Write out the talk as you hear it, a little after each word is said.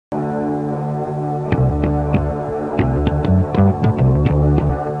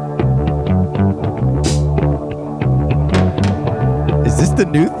the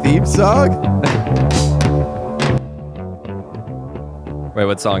new theme song? Wait,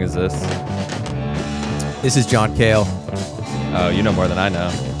 what song is this? This is John Cale. Oh, you know more than I know.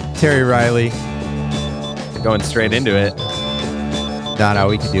 Terry Riley. Going straight into it. No,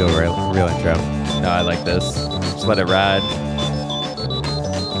 we can do a real intro. No, I like this. Just let it ride.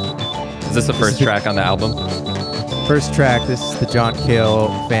 Is this the first track on the album? First track. This is the John Cale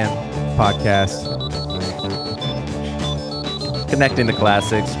fan podcast. Connecting the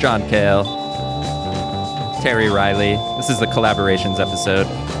classics. John Cale. Terry Riley. This is the collaborations episode.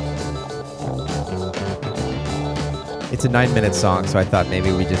 It's a 9-minute song, so I thought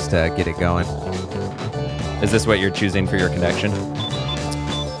maybe we just get it going. Is this what you're choosing for your connection?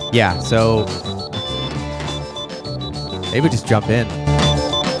 Yeah, so maybe just jump in.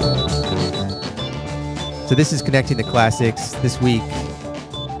 So this is Connecting the Classics. This week,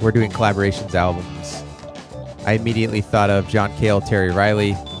 we're doing collaborations albums. I immediately thought of John Cale, Terry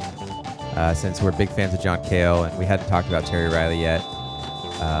Riley, since we're big fans of John Cale, and we hadn't talked about Terry Riley yet.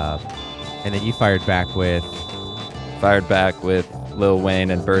 And then you fired back with Lil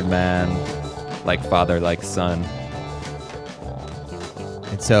Wayne and Birdman, Like Father, Like Son.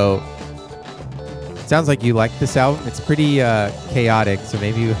 And so it sounds like you like this album. It's pretty chaotic, so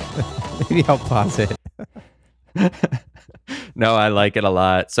maybe I'll pause it. No, I like it a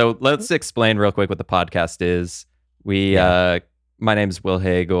lot. So let's explain real quick what the podcast is. My name is Will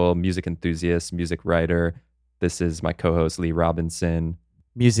Hagel, music enthusiast, music writer. This is my co-host Lee Robinson,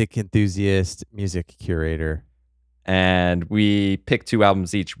 music enthusiast, music curator. And we pick 2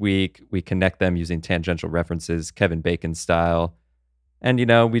 albums each week. We connect them using tangential references, Kevin Bacon style. And,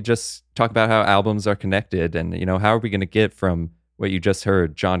 we just talk about how albums are connected and, how are we going to get from what you just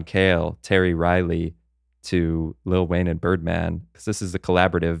heard, John Cale, Terry Riley, to Lil Wayne and Birdman, because this is a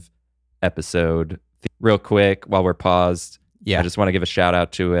collaborative episode. Real quick, while we're paused, I just want to give a shout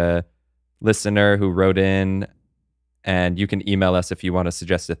out to a listener who wrote in, and you can email us if you want to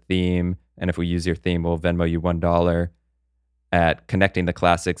suggest a theme. And if we use your theme, we'll Venmo you $1 at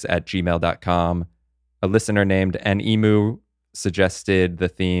connectingtheclassics@gmail.com. A listener named Anemu suggested the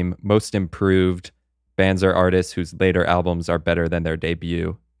theme, Most Improved, bands or artists whose later albums are better than their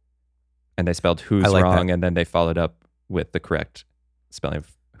debut. And they spelled who's wrong, and then they followed up with the correct spelling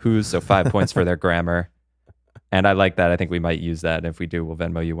of who's, so 5 points for their grammar. And I like that. I think we might use that. And if we do, we'll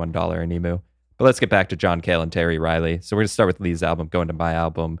Venmo you $1 Anemu. But let's get back to John Cale and Terry Riley. So we're going to start with Lee's album, go into my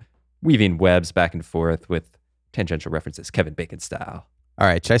album, weaving webs back and forth with tangential references, Kevin Bacon style. All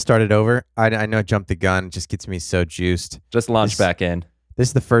right, should I start it over? I know I jumped the gun. It just gets me so juiced. Just launch back in. This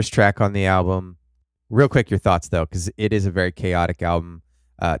is the first track on the album. Real quick, your thoughts, though, because it is a very chaotic album.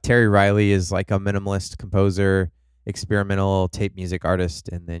 Terry Riley is like a minimalist composer, experimental tape music artist.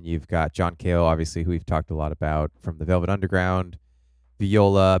 And then you've got John Cale, obviously, who we've talked a lot about, from the Velvet Underground,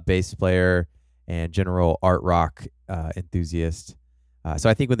 viola, bass player, and general art rock enthusiast. So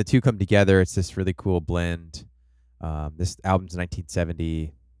I think when the two come together, it's this really cool blend. This album's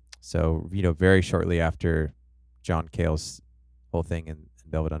 1970, so very shortly after John Cale's whole thing in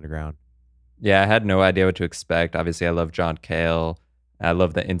Velvet Underground. Yeah, I had no idea what to expect. Obviously, I love John Cale. I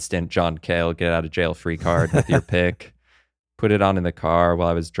love the instant John Cale get out of jail free card with your pick. Put it on in the car while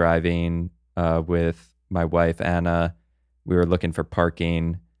I was driving with my wife Anna. We were looking for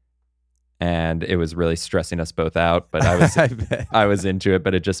parking, and it was really stressing us both out. But I was into it,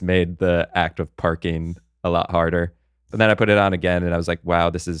 but it just made the act of parking a lot harder. But then I put it on again, and I was like,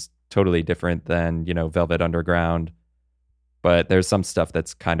 wow, this is totally different than, Velvet Underground. But there's some stuff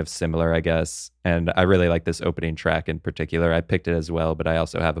that's kind of similar, I guess. And I really like this opening track in particular. I picked it as well, but I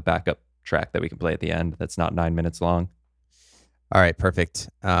also have a backup track that we can play at the end that's not 9 minutes long. All right, perfect.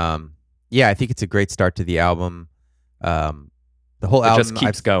 I think it's a great start to the album. The whole album just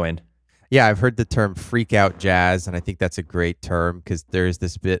keeps going. Yeah, I've heard the term freak out jazz, and I think that's a great term because there's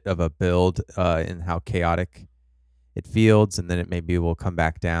this bit of a build in how chaotic it feels, and then it maybe will come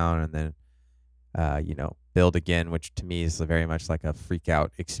back down and then, build again, which to me is very much like a freak out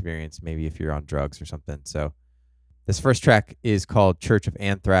experience, maybe if you're on drugs or something. So this first track is called Church of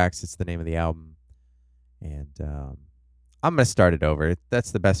Anthrax. It's the name of the album. And I'm going to start it over.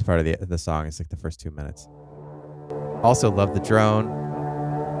 That's the best part of the song. It's like the first 2 minutes. Also love the drone.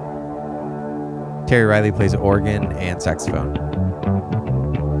 Terry Riley plays organ and saxophone.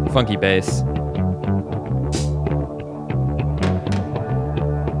 Funky bass.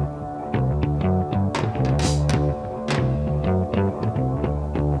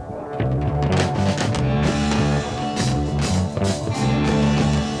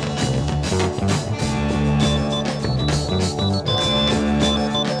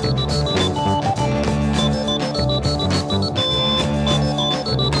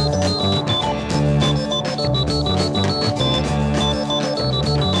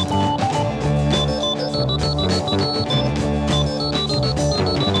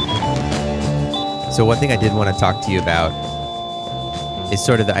 So one thing I did want to talk to you about is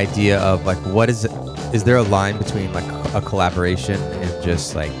sort of the idea of like, what is there a line between like a collaboration and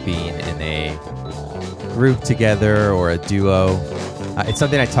just like being in a group together or a duo? It's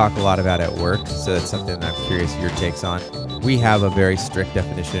something I talk a lot about at work, so that's something that I'm curious your takes on. We have a very strict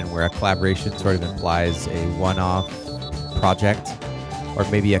definition where a collaboration sort of implies a one-off project or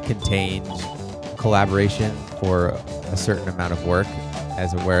maybe a contained collaboration for a certain amount of work,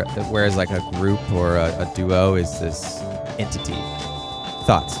 whereas like a group or a duo is this entity.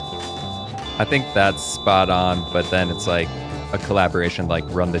 Thoughts? I think that's spot on, but then it's like a collaboration like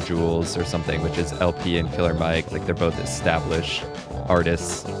Run the Jewels or something, which is LP and Killer Mike. Like they're both established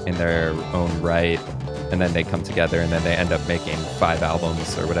artists in their own right, and then they come together and then they end up making 5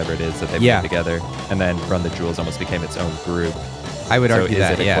 albums or whatever it is that they put together. And then Run the Jewels almost became its own group. I would argue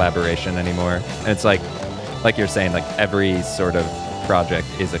that, is it a collaboration anymore? And it's like you're saying, like every sort of project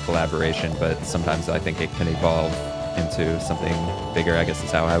is a collaboration, but sometimes I think it can evolve into something bigger, I guess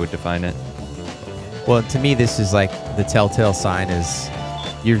is how I would define it. Well, to me, this is like the telltale sign is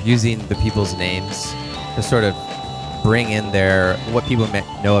you're using the people's names to sort of bring in what people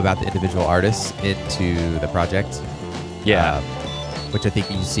know about the individual artists into the project. Yeah. Which I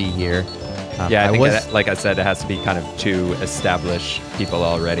think you see here. I think like I said, it has to be kind of 2 established people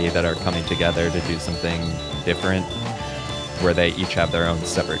already that are coming together to do something different, where they each have their own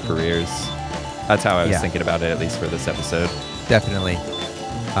separate careers. That's how I was thinking about it, at least for this episode. Definitely.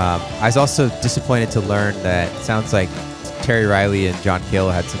 I was also disappointed to learn that it sounds like Terry Riley and John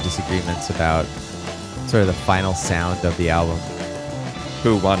Cale had some disagreements about sort of the final sound of the album.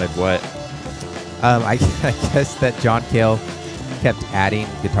 Who wanted what? I guess that John Cale kept adding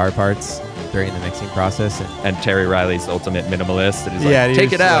guitar parts during the mixing process. And Terry Riley's ultimate minimalist. And he's like,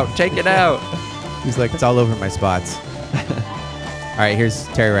 take it out, take it out. He's like, it's all over my spots. All right, here's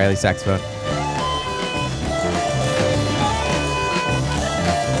Terry Riley saxophone.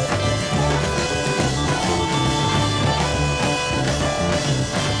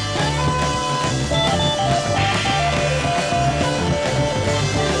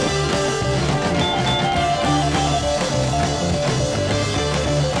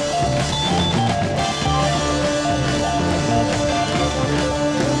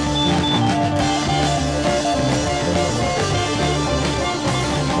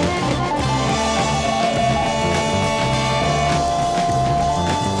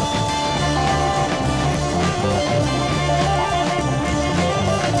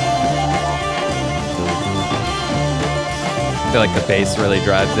 I feel like the bass really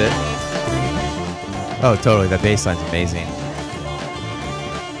drives it. Oh, totally. The bass line's amazing.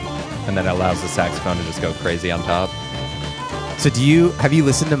 And then it allows the saxophone to just go crazy on top. So have you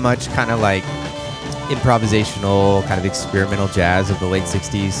listened to much kind of like improvisational, kind of experimental jazz of the late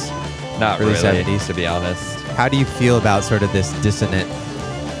 60s? Not early really, 70s? to be honest. How do you feel about sort of this dissonant,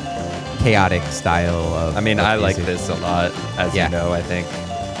 chaotic style of I like music? this a lot, as you know, I think.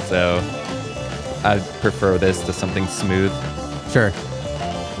 So I prefer this to something smooth. Sure.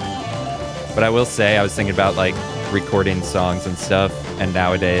 But I will say, I was thinking about like recording songs and stuff, and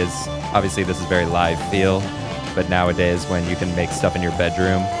nowadays, obviously this is very live feel, but nowadays when you can make stuff in your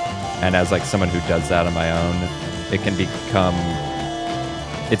bedroom, and as like someone who does that on my own, it can become,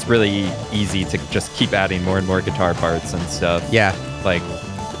 it's really easy to just keep adding more and more guitar parts and stuff. Yeah. Like,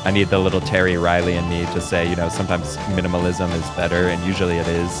 I need the little Terry Riley in me to say, sometimes minimalism is better, and usually it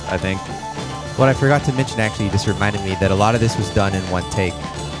is, I think. What I forgot to mention, actually, you just reminded me that a lot of this was done in one take.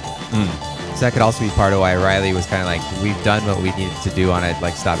 So that could also be part of why Riley was kind of like, we've done what we needed to do on it,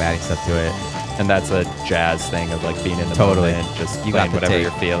 like stop adding stuff to it. And that's a jazz thing of like being in the moment, just playing whatever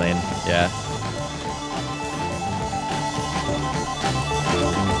you're feeling. Yeah.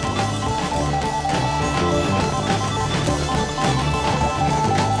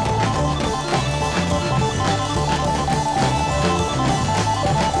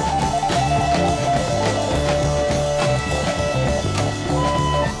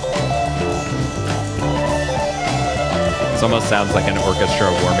 It almost sounds like an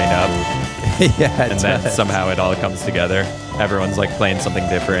orchestra warming up. Yeah, and then somehow it all comes together. Everyone's like playing something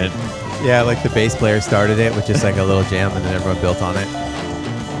different. Yeah, like the bass player started it with just like a little jam, and then everyone built on it.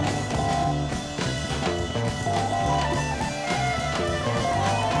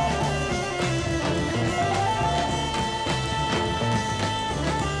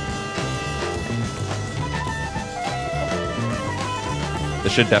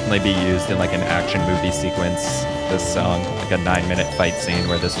 This should definitely be used in like an action movie sequence. This song, like a 9-minute fight scene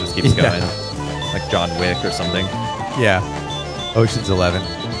where this just keeps going, like John Wick or something. Yeah, Ocean's 11.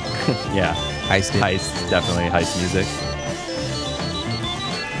 Yeah, heist, definitely heist music.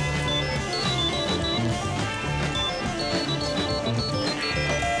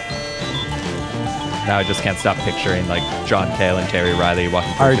 Now I just can't stop picturing like John Cale and Terry Riley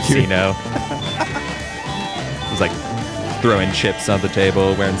walking through a casino. He's like throwing chips on the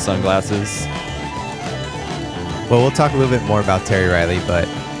table, wearing sunglasses. Well, we'll talk a little bit more about Terry Riley, but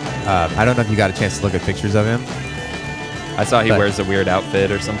I don't know if you got a chance to look at pictures of him. I saw he wears a weird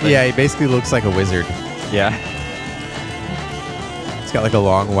outfit or something. Yeah, he basically looks like a wizard. Yeah. He's got like a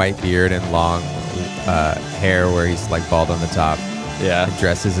long white beard and long hair where he's like bald on the top. Yeah. And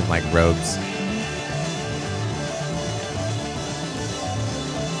dresses in like robes.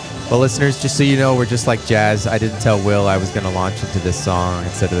 Well, listeners, just so you know, we're just like jazz. I didn't tell Will I was going to launch into this song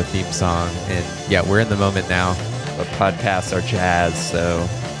instead of the theme song. And yeah, we're in the moment now. But podcasts are jazz, so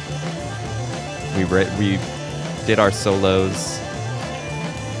we did our solos.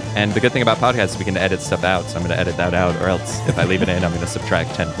 And the good thing about podcasts is we can edit stuff out. So I'm going to edit that out, or else if I leave it in, I'm going to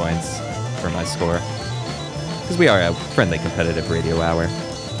subtract 10 points for my score. Because we are a friendly, competitive radio hour.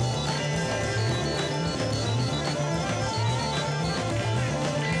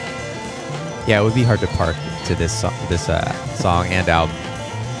 Yeah, it would be hard to park to this song and album.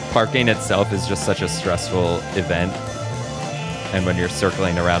 Parking itself is just such a stressful event. And when you're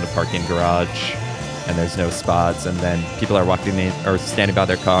circling around a parking garage and there's no spots, and then people are walking in or standing by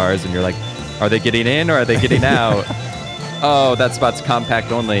their cars, and you're like, are they getting in or are they getting out? Oh, that spot's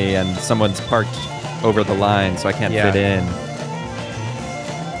compact only, and someone's parked over the line, so I can't fit in.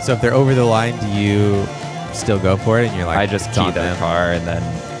 So if they're over the line, do you still go for it? And you're like, I just key their car and then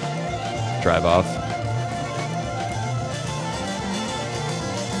drive off.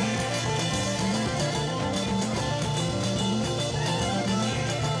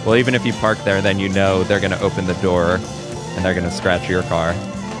 Well, even if you park there, then you know they're going to open the door and they're going to scratch your car.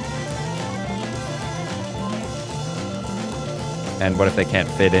 And what if they can't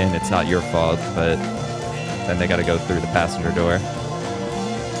fit in? It's not your fault, but then they got to go through the passenger door.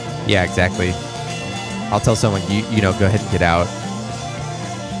 Yeah, exactly. I'll tell someone, you know, go ahead and get out.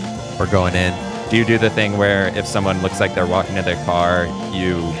 We're going in. Do you do the thing where if someone looks like they're walking to their car,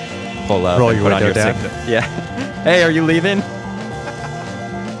 you pull up Roll and your put on your window down? signal? Yeah. Hey, are you leaving?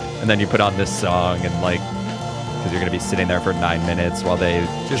 And then you put on this song and like, because you're going to be sitting there for 9 minutes while they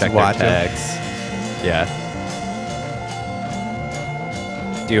Just check watch their texts. Yeah.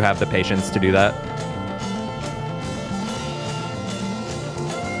 Do you have the patience to do that?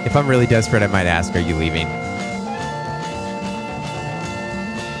 If I'm really desperate, I might ask, are you leaving?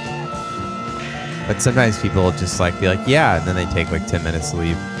 But sometimes people just like be like, yeah, and then they take like 10 minutes to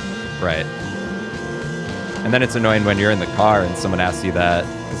leave. Right. And then it's annoying when you're in the car and someone asks you that,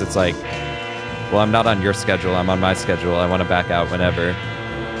 because it's like, well, I'm not on your schedule, I'm on my schedule. I want to back out whenever.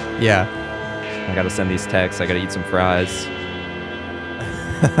 Yeah. I got to send these texts. I got to eat some fries.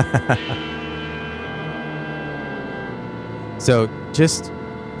 So just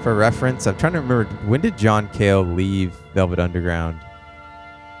for reference, I'm trying to remember, when did John Cale leave Velvet Underground?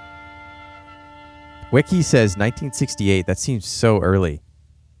 Wiki says 1968. That seems so early.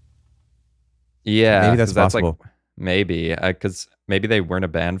 Yeah. Maybe that's possible. Like, maybe. Because maybe they weren't a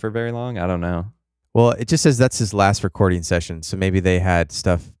band for very long. I don't know. Well, it just says that's his last recording session. So maybe they had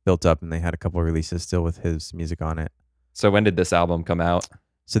stuff built up and they had a couple releases still with his music on it. So when did this album come out?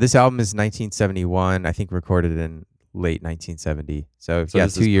 So this album is 1971. I think recorded in late 1970. So yeah,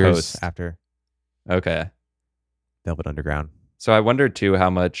 2 years post. after. Okay. Velvet Underground. So I wonder too how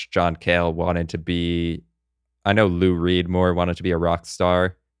much John Cale wanted to be. I know Lou Reed more wanted to be a rock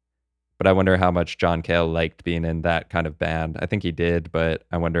star, but I wonder how much John Cale liked being in that kind of band. I think he did, but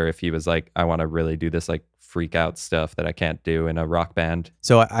I wonder if he was like, I want to really do this like freak out stuff that I can't do in a rock band.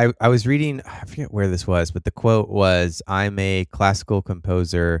 So I was reading, I forget where this was, but the quote was, I'm a classical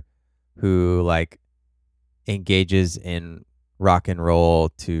composer who like engages in rock and roll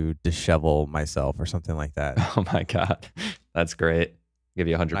to dishevel myself or something like that. Oh my God. That's great. Give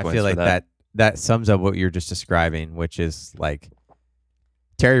you 100 points I feel like for that. that sums up what you're just describing, which is like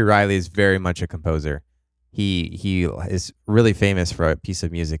Terry Riley is very much a composer. He is really famous for a piece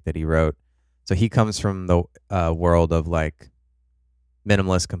of music that he wrote. So he comes from the world of like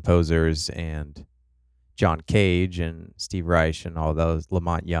minimalist composers and John Cage and Steve Reich and all those,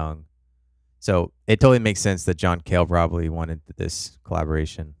 Lamont Young. So it totally makes sense that John Cale probably wanted this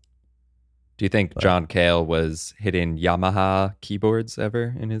collaboration. Do you think John Cale was hitting Yamaha keyboards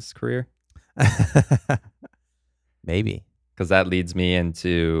ever in his career? Maybe. Because that leads me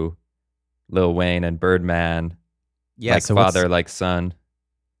into Lil Wayne and Birdman. Yeah, like so father, like son.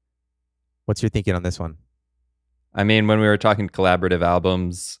 What's your thinking on this one? I mean, when we were talking collaborative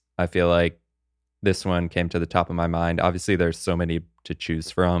albums, I feel like this one came to the top of my mind. Obviously, there's so many to choose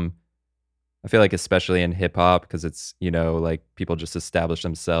from. I feel like especially in hip hop, because it's, you know, like people just establish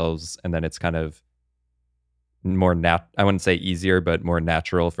themselves and then it's kind of I wouldn't say easier, but more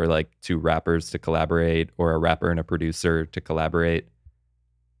natural for like two rappers to collaborate or a rapper and a producer to collaborate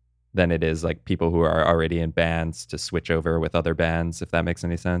than it is like people who are already in bands to switch over with other bands, if that makes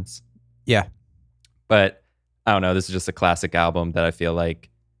any sense. Yeah. But I don't know. This is just a classic album that I feel like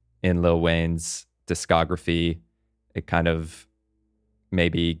in Lil Wayne's discography, it kind of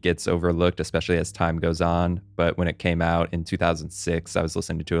maybe gets overlooked, especially as time goes on. But when it came out in 2006, I was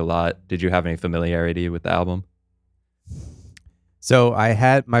listening to it a lot. Did you have any familiarity with the album? So I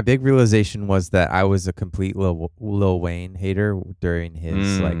had my big realization was that I was a complete Lil Wayne hater during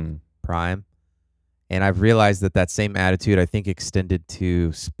his like prime, and I've realized that same attitude I think extended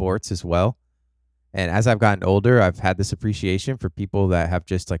to sports as well. And as I've gotten older, I've had this appreciation for people that have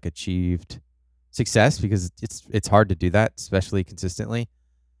just like achieved success, because it's hard to do that, especially consistently.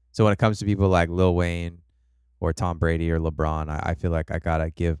 So when it comes to people like Lil Wayne or Tom Brady or LeBron, I feel like I gotta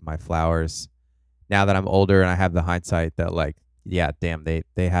give my flowers now that I'm older and I have the hindsight that like, yeah, damn, they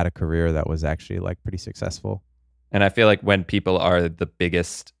had a career that was actually like pretty successful. And I feel like when people are the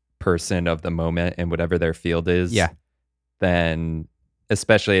biggest person of the moment in whatever their field is, yeah, then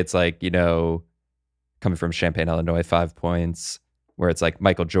especially it's like, you know, coming from Champaign, Illinois, 5 Points, where it's like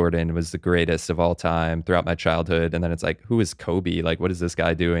Michael Jordan was the greatest of all time throughout my childhood. And then it's like, who is Kobe? Like, what is this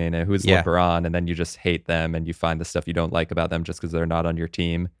guy doing? And who's LeBron? And then you just hate them and you find the stuff you don't like about them just because they're not on your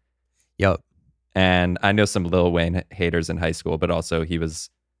team. Yep. And I know some Lil Wayne haters in high school, but also he was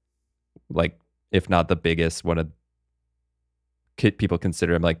like, if not the biggest, one of people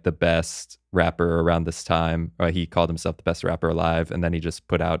consider him like the best rapper around this time. Or he called himself the best rapper alive. And then he just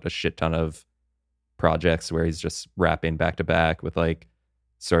put out a shit ton of projects where he's just rapping back to back with like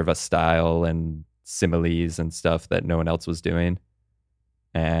sort of a style and similes and stuff that no one else was doing.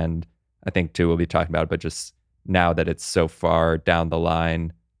 And I think too, we'll be talking about it, but just now that it's so far down the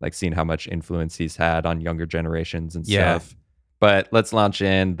line, like seeing how much influence he's had on younger generations and stuff. But let's launch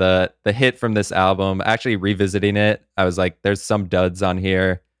in the hit from this album. Actually revisiting it, I was like, there's some duds on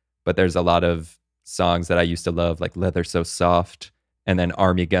here, but there's a lot of songs that I used to love, like Leather So Soft, and then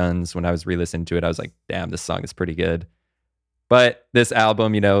Army Guns. When I was re-listening to it, I was like, damn, this song is pretty good. But this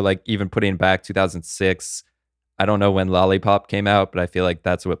album, you know, like even putting back 2006, I don't know when Lollipop came out, but I feel like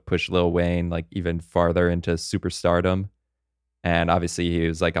that's what pushed Lil Wayne like even farther into superstardom. And obviously he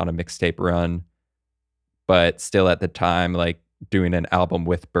was like on a mixtape run, but still at the time, like doing an album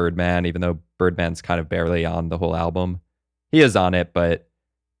with Birdman, even though Birdman's kind of barely on the whole album. He is on it, but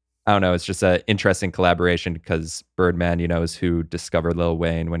I don't know. It's just an interesting collaboration because Birdman, you know, is who discovered Lil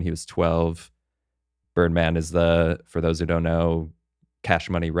Wayne when he was 12. Birdman is for those who don't know, Cash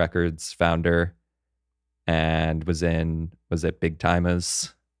Money Records founder, and was it Big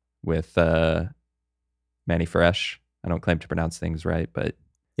Timers with Manny Fresh. I don't claim to pronounce things right, but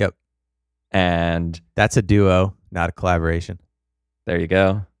yep. And that's a duo, not a collaboration. There you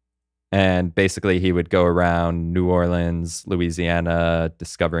go. And basically he would go around New Orleans, Louisiana,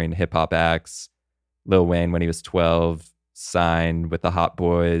 discovering hip hop acts. Lil Wayne, when he was 12, signed with the Hot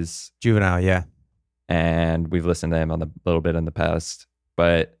Boys. Juvenile, yeah. And we've listened to him on a little bit in the past.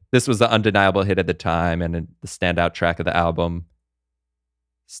 But this was the undeniable hit at the time and the standout track of the album,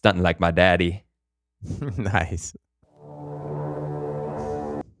 Stunting Like My Daddy. Nice.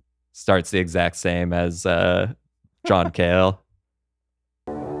 Starts the exact same as John Cale.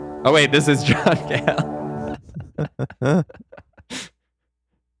 Oh, wait, this is John Cale.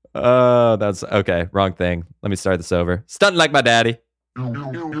 Oh, that's okay. Wrong thing. Let me start this over. Stunting Like My Daddy.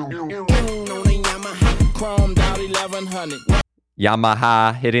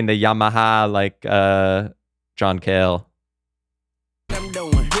 Yamaha, hitting the Yamaha like John Cale. I'm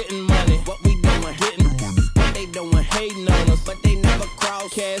doing, getting money. What we doing, getting what they doing, hating on us, but they never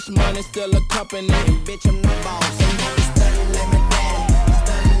cross. Cash money still a company, and bitch, I'm the boss. Stunting like my daddy,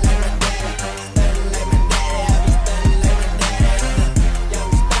 stunting like my daddy, stunting like my daddy, I be stunting like my daddy.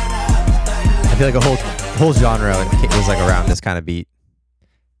 Young stunner, I feel like a whole genre was like around this kind of beat.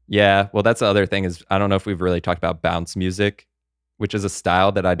 Yeah, well, that's the other thing is I don't know if we've really talked about bounce music, which is a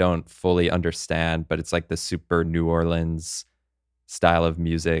style that I don't fully understand, but it's like the super New Orleans style of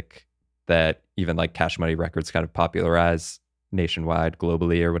music that even like Cash Money Records kind of popularize nationwide,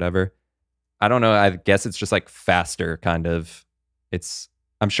 globally or whatever. I don't know. I guess it's just like faster kind of.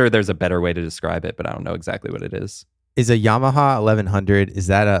 I'm sure there's a better way to describe it, but I don't know exactly what it is. Is a Yamaha 1100, is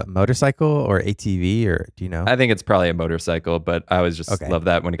that a motorcycle or ATV, or do you know? I think it's probably a motorcycle, but I always just love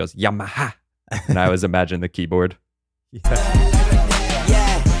that when he goes Yamaha. And I always imagine the keyboard. Yeah,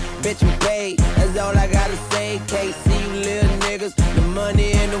 bitch, we paid. That's all I gotta say. Can't see you little niggas. The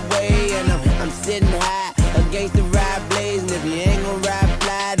money in the way, and I'm sitting high against the ride blaze. And if you ain't gonna ride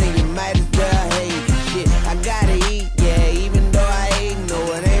fly, then you might as well hate. Shit, I got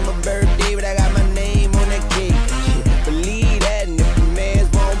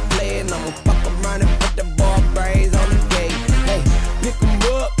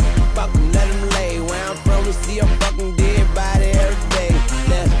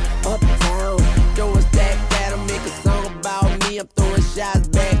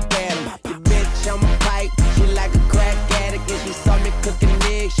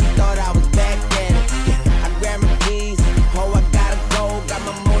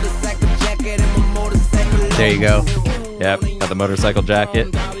There you go. Yep, got the motorcycle jacket.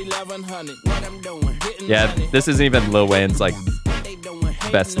 Yeah, this isn't even Lil Wayne's like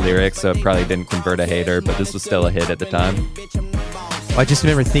best lyrics, so it probably didn't convert a hater, but this was still a hit at the time. Well, I just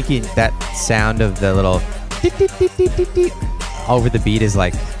remember thinking that sound of the little over the beat is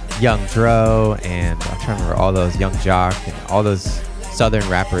like Young Dro, and I'm trying to remember all those Young Jock and all those Southern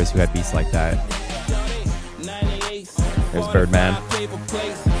rappers who had beats like that. There's Birdman.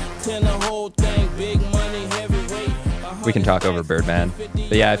 We can talk over Birdman.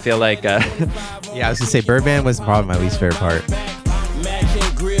 But yeah, I feel like... yeah, I was going to say Birdman was probably my least favorite part.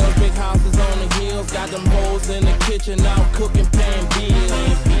 Matching grills, big houses on the hills, got them hoes in the kitchen, out cooking, paying bills.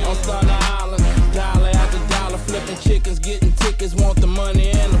 On Staten Island, dollar after dollar, flipping chickens, getting tickets, want the money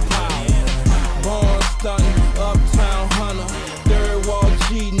and the power. Born stunting, uptown hunter, third wall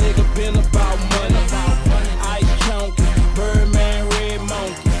G, nigga been about money. Ice chunky, Birdman, red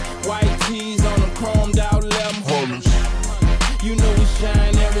monkey, white tees on them chromed out lemon. You know we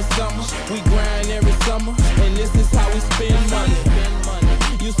shine every summer, we grind every summer, and this is how we spend money.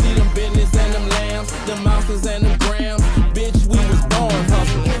 You see them business and them lambs, them mountains and them grams, bitch, we was born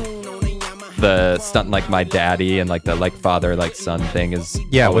hustling. The stunt like my daddy and like the like father like son thing is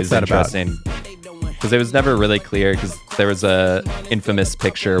always interesting. Because it was never really clear, because there was a infamous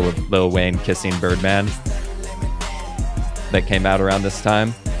picture with Lil Wayne kissing Birdman that came out around this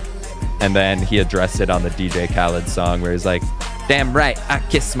time. And then he addressed it on the DJ Khaled song where he's like, damn right, I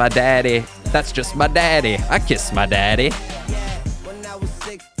kiss my daddy. That's just my daddy. I kiss my daddy.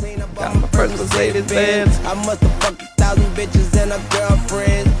 Got my first Mercedes Benz. I must have fucked 1,000 bitches and a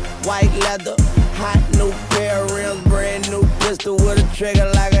girlfriend. White leather, hot new pair of rims, brand new pistol with a trigger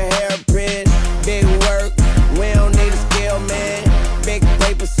like a hairpin. Big work, we don't need a scale, man. Big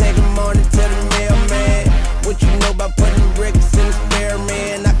paper, second morning to the mailman. What you know about putting bricks in the spare,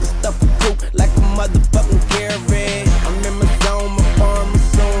 man? I can stuff a coupe like a motherfucking caravan. I'm in my zone, my farm is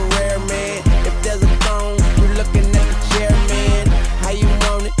so rare, man. If there's a phone, you looking at the chair, man. How you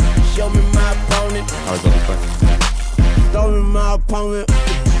want it? Show me my opponent. I was always fun. Show me my opponent.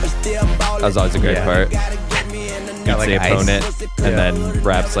 That was always a great part. Got like the ice. opponent and then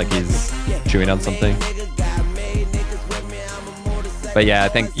raps like he's chewing on something. But yeah, I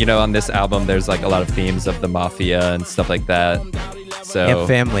think, you know, on this album there's like a lot of themes of the mafia and stuff like that. So And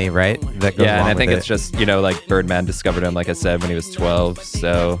family, right? That goes yeah, and along I think with it's just, you know, like Birdman discovered him, like I said, when he was 12.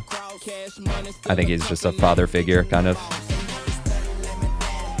 So I think he's just a father figure, kind of.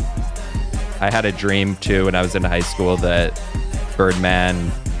 I had a dream too when I was in high school that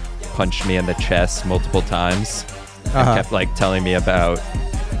Birdman punched me in the chest multiple times and kept like telling me about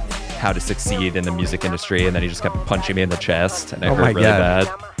how to succeed in the music industry, and then he just kept punching me in the chest, and it hurt really bad.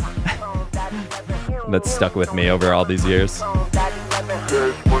 And that stuck with me over all these years.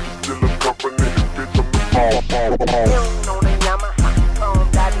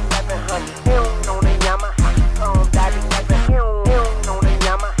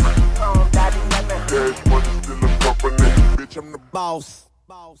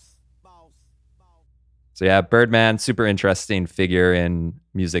 So yeah, Birdman, super interesting figure in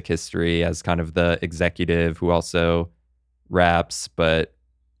music history as kind of the executive who also raps, but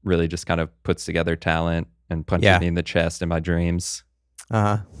really just kind of puts together talent and punches me in the chest in my dreams.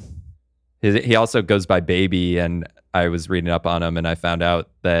 He also goes by Baby, and I was reading up on him and I found out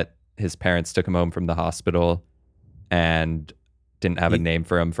that his parents took him home from the hospital and didn't have a name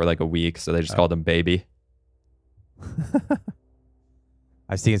for him for like a week, so they just called him Baby.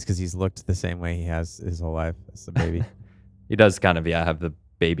 I think it's because he's looked the same way he has his whole life as a baby. He does kind of, have the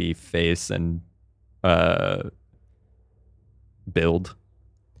baby face and build.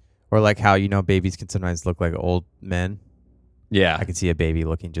 Or like how, you know, babies can sometimes look like old men. Yeah. I can see a baby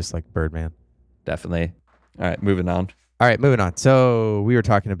looking just like Birdman. Definitely. All right, moving on. All right, moving on. So we were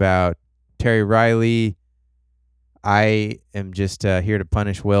talking about Terry Riley. I am just here to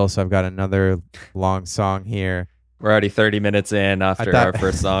punish Will, so I've got another long song here. We're already 30 minutes in after our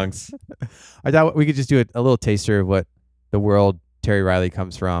first songs. I thought we could just do a little taster of what the world Terry Riley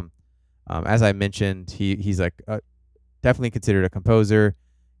comes from. As I mentioned, he's like definitely considered a composer,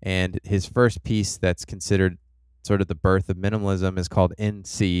 and his first piece that's considered sort of the birth of minimalism is called In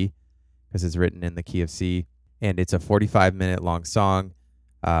C, because it's written in the key of C, and it's a 45-minute long song,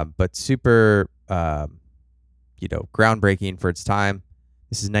 but super, groundbreaking for its time.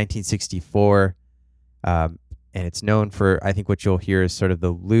 This is 1964. And it's known for, I think what you'll hear is sort of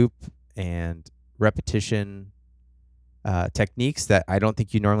the loop and repetition techniques that I don't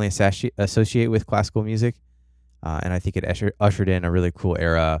think you normally associate with classical music. And I think it ushered in a really cool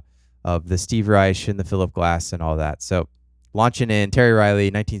era of the Steve Reich and the Philip Glass and all that. So launching in Terry Riley,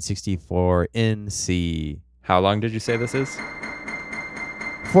 1964, In C. How long did you say this is?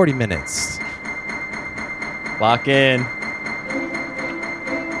 40 minutes. Lock in.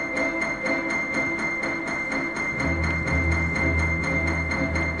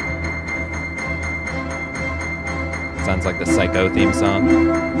 Sounds like the Psycho theme song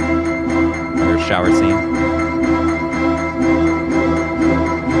or shower scene.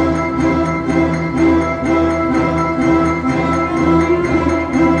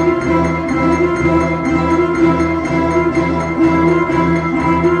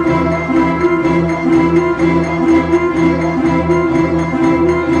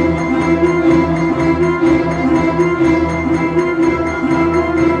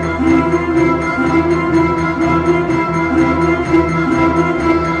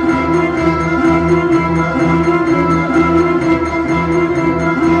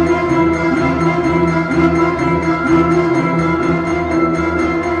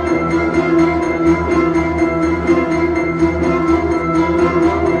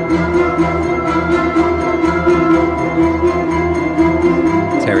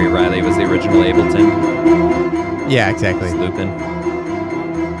 Yeah, exactly. Just looping.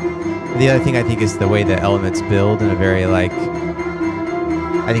 The other thing I think is the way the elements build in a very like,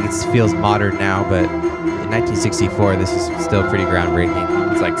 I think it feels modern now, but in 1964, this is still pretty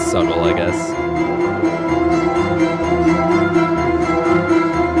groundbreaking. It's like subtle, I guess.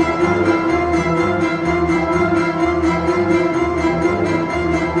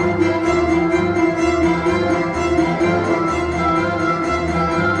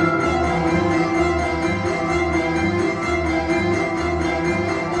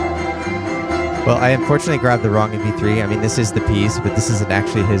 Well, I unfortunately grabbed the wrong MP3. I mean, this is the piece, but this isn't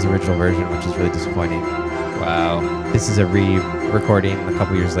actually his original version, which is really disappointing. Wow. This is a re-recording a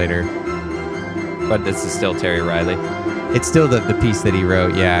couple years later. But this is still Terry Riley. It's still the piece that he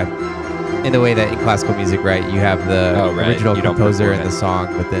wrote, yeah. In the way that in classical music, right, you have the original composer and the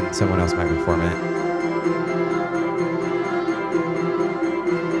song, but then someone else might perform it.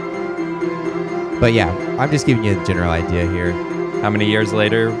 But yeah, I'm just giving you a general idea here. How many years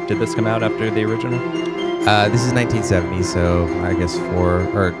later did this come out after the original? This is 1970, so I guess 4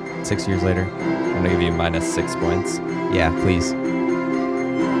 or 6 years later. I'm going to give you -6 points. Yeah, please.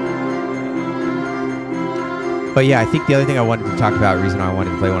 But yeah, I think the other thing I wanted to talk about, reason I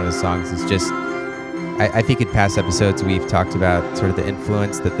wanted to play one of the songs is just, I think in past episodes we've talked about sort of the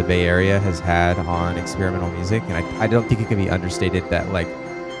influence that the Bay Area has had on experimental music, and I don't think it can be understated that like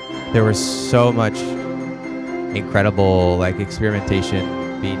there was so much incredible like experimentation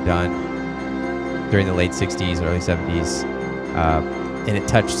being done during the late 60s, early 70s, and it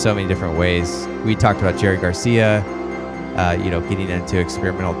touched so many different ways. We talked about Jerry Garcia, getting into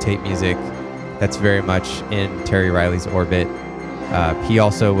experimental tape music. That's very much in Terry Riley's orbit. He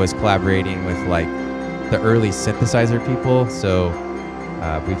also was collaborating with like the early synthesizer people. So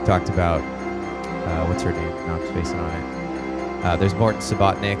we've talked about what's her name? No, I'm spacing on it. There's Morton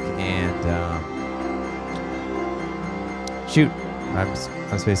Subotnick and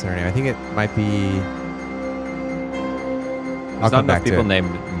I'm spacing her name. I think it might be. There's not enough people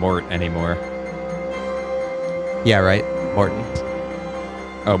named Mort anymore. Yeah, right. Morton.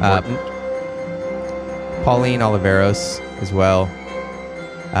 Oh, Morton. Pauline Oliveros as well.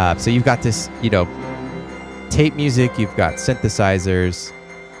 So you've got this, tape music. You've got synthesizers,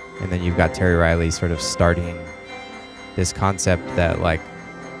 and then you've got Terry Riley sort of starting this concept that like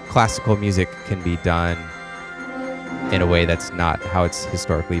classical music can be done in a way that's not how it's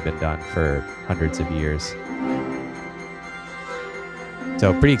historically been done for hundreds of years.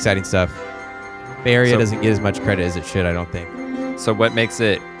 So pretty exciting stuff. Bay Area doesn't get as much credit as it should, I don't think. So what makes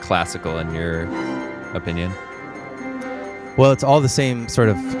it classical in your opinion? Well, it's all the same sort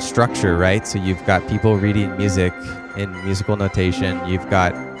of structure, right? So you've got people reading music in musical notation. You've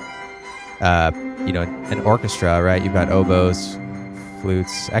got, an orchestra, right? You've got oboes,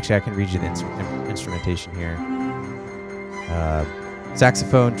 flutes. Actually, I can read you the instrumentation here.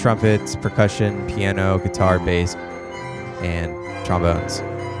 Saxophone, trumpets, percussion, piano, guitar, bass, and trombones.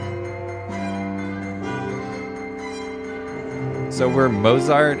 So were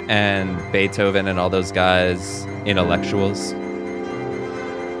Mozart and Beethoven and all those guys intellectuals?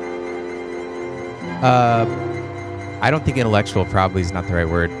 I don't think intellectual probably is not the right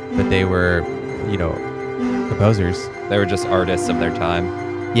word, but they were, composers. They were just artists of their time.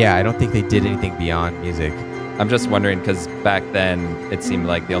 Yeah, I don't think they did anything beyond music. I'm just wondering because back then it seemed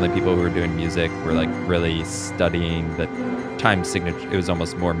like the only people who were doing music were like really studying the time signature. It was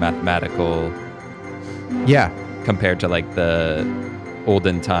almost more mathematical. Yeah. Compared to like the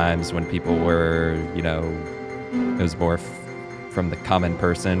olden times when people were, it was more from the common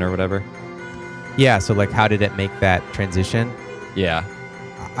person or whatever. Yeah, so like how did it make that transition? Yeah.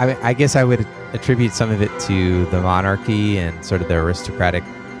 I guess I would attribute some of it to the monarchy and sort of the aristocratic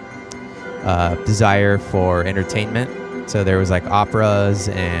desire for entertainment. So there was like operas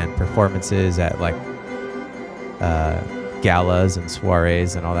and performances at like galas and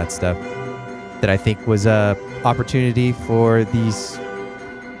soirees and all that stuff that I think was a opportunity for these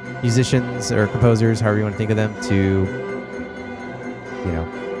musicians or composers, however you want to think of them, to, you know,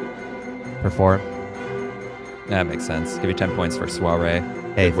 perform. That makes sense. Give you 10 points for soiree.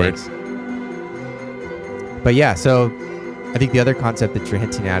 Hey, Good thanks. But yeah, so I think the other concept that you're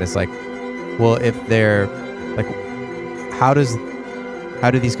hinting at is like, well, if they're like, how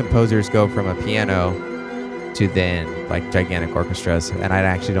do these composers go from a piano to then like gigantic orchestras? And I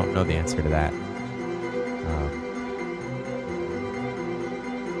actually don't know the answer to that.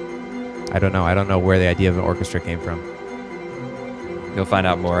 I don't know. I don't know where the idea of an orchestra came from. You'll find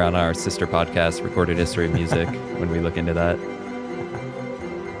out more on our sister podcast, Recorded History of Music, when we look into that.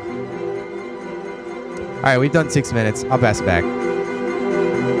 All right, we've done 6 minutes. I'll pass it back.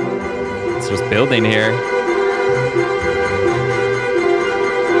 It's just building here.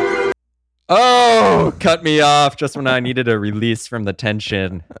 Oh, cut me off just when I needed a release from the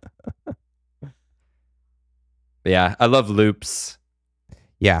tension. But yeah, I love loops.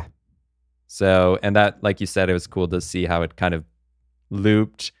 Yeah. So, and that, like you said, it was cool to see how it kind of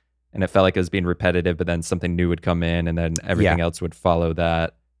looped and it felt like it was being repetitive, but then something new would come in and then everything else would follow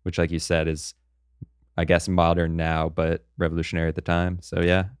that, which, like you said, is, I guess, modern now, but revolutionary at the time. So,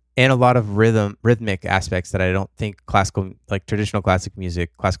 yeah. And a lot of rhythmic aspects that I don't think traditional classical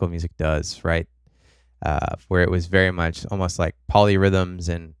music does, right? Where it was very much almost like polyrhythms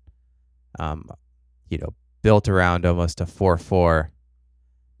and, built around almost a 4/4.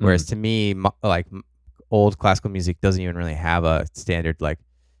 Whereas to me, like old classical music doesn't even really have a standard like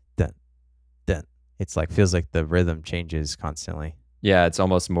dun dun. It's like feels like the rhythm changes constantly. Yeah, it's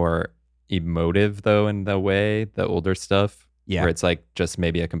almost more emotive though in the way, the older stuff. Yeah. Where it's like just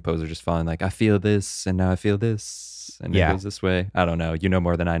maybe a composer just falling like, I feel this and now I feel this and it goes this way. I don't know. You know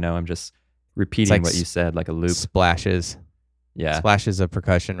more than I know. I'm just repeating like what you said, like a loop. Splashes. Yeah. Splashes of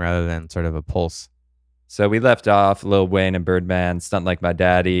percussion rather than sort of a pulse. So we left off Lil Wayne and Birdman, Stunt Like My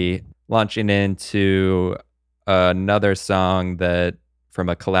Daddy, launching into another song that from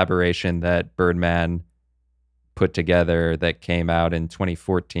a collaboration that Birdman put together that came out in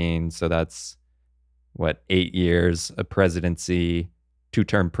 2014. So that's 8 years of presidency,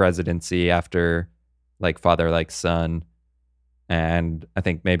 2-term presidency after like Father Like Son. And I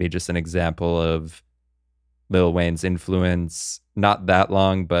think maybe just an example of Lil Wayne's influence, not that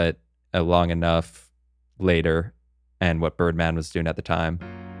long, but long enough later, and what Birdman was doing at the time.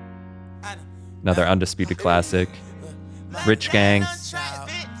 Another undisputed classic. Rich Gang.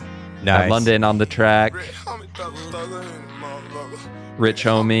 Nice. London on the track. Rich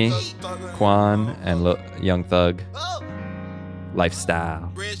Homie, Quan, and Young Thug.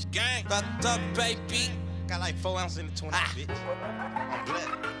 Lifestyle. Rich gang, baby. Got like 4 ounces in the 20, bitch.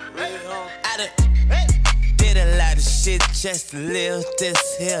 I did a lot of shit just to live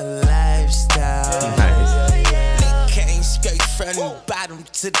this here lifestyle. Nice. Came straight from the bottom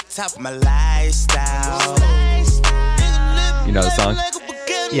to the top of my lifestyle. You know the song?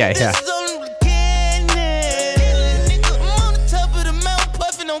 Yeah.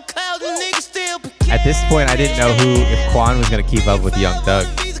 At this point, I didn't know if Quan was going to keep up with Young Thug.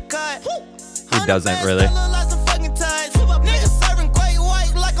 He doesn't really.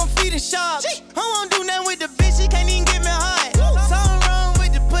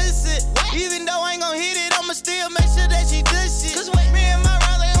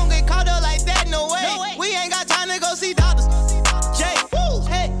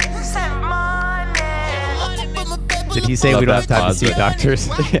 Did he say we don't have time to see doctors?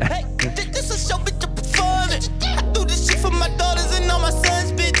 Yeah.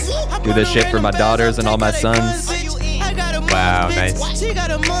 Do this shit for my daughters and all my sons. Wow, nice. I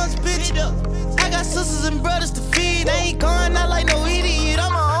got sisters and brothers to feed. I ain't going out like no idiot.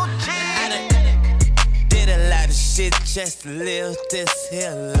 I'm a OG. Did a lot of shit just to live this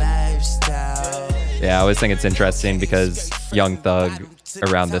here lifestyle. Yeah, I always think it's interesting because Young Thug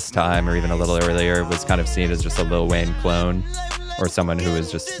around this time or even a little earlier was kind of seen as just a Lil Wayne clone or someone who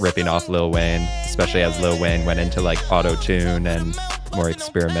was just ripping off Lil Wayne, especially as Lil Wayne went into like auto-tune and more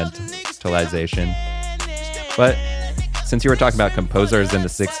experimentalization. But since you were talking about composers in the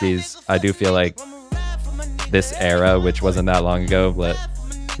 60s, I do feel like this era, which wasn't that long ago, but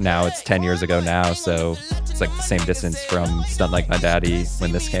now it's 10 years ago now, so it's like the same distance from Stunt Like My Daddy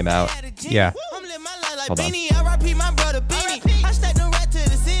when this came out. Yeah. Hold on.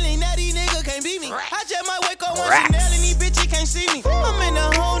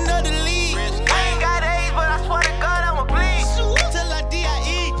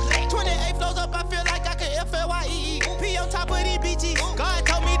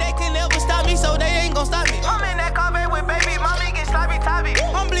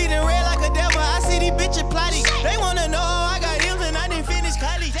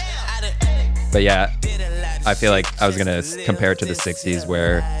 But yeah, I feel like I was gonna compare it to the '60s,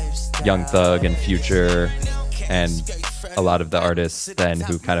 where Young Thug and Future and a lot of the artists then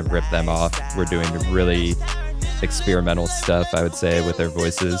who kind of ripped them off were doing really experimental stuff, I would say, with their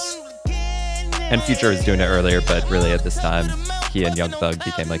voices. And Future was doing it earlier, but really at this time, he and Young Thug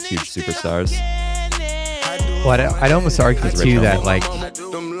became like huge superstars. Well, I'd almost argue too that like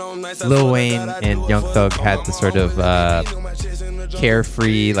Lil Wayne and Young Thug had the sort of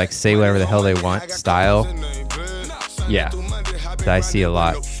carefree, like say whatever the hell they want style. Yeah. That I see a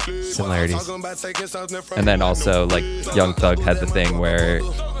lot similarities. And then also like Young Thug had the thing where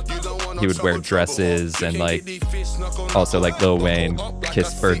he would wear dresses, and like also like Lil Wayne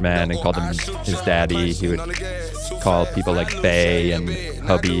kissed Birdman and called him his daddy. He would call people like Bae and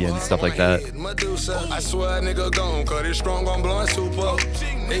hubby and stuff like that.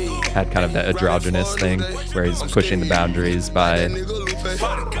 Had kind of that androgynous thing where he's pushing the boundaries by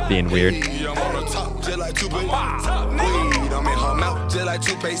being weird.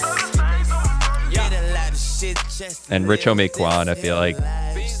 And Rich Homie Quan, I feel like,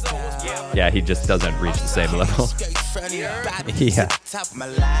 yeah, he just doesn't reach the same level. Yeah.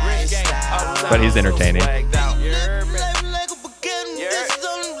 But he's entertaining.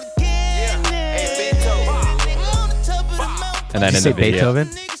 And then in the video, Beethoven?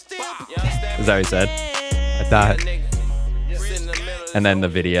 is that what he said? I thought. And then the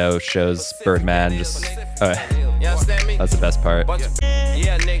video shows Birdman just. That's the best part.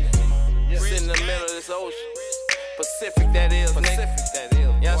 Yeah, nigga. Sit in the middle of this ocean. Pacific, that is,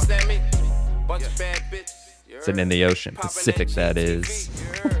 nigga. You understand me? Bunch of bad bitches. Sitting in the ocean, Pacific, that is.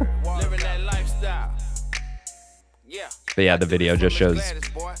 Living that lifestyle. Yeah. But yeah, the video just shows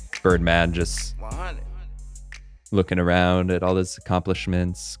Birdman just 100. looking around at all his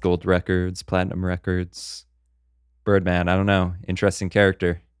accomplishments, gold records, platinum records. Birdman, I don't know. Interesting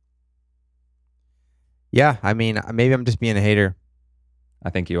character. Yeah, I mean, maybe I'm just being a hater. I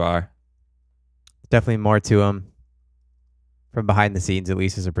think you are. Definitely more to him from behind the scenes, at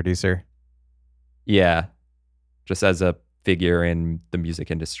least as a producer. Yeah. Just as a figure in the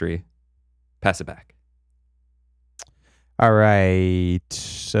music industry. Pass it back. All right.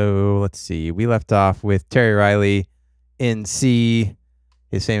 So let's see. We left off with Terry Riley in C,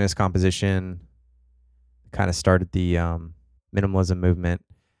 his famous composition. Kind of started the minimalism movement.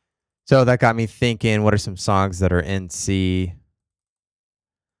 So that got me thinking, what are some songs that are in C?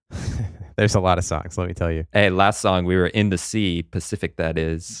 There's a lot of songs, let me tell you. Hey, last song, we were in the sea, Pacific, that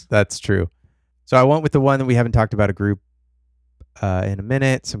is. That's true. So I went with the one that we haven't talked about a group in a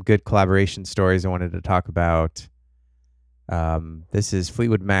minute. Some good collaboration stories I wanted to talk about. This is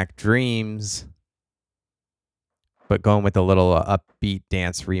Fleetwood Mac Dreams, but going with a little upbeat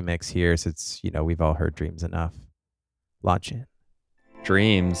dance remix here, since, we've all heard Dreams enough. Launch in.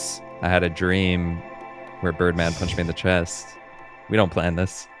 Dreams. I had a dream where Birdman punched me in the chest. We don't plan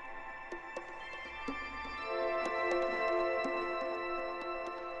this.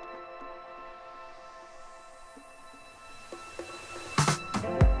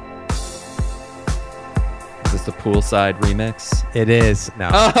 Is this the poolside remix? It is. No.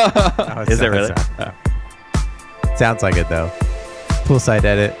 No, Is it really? No. Sounds like it, though. Poolside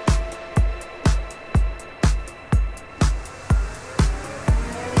edit.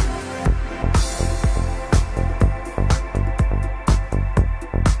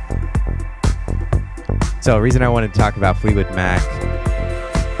 So the reason I wanted to talk about Fleetwood Mac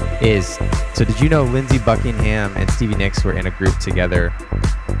is, so did you know Lindsey Buckingham and Stevie Nicks were in a group together?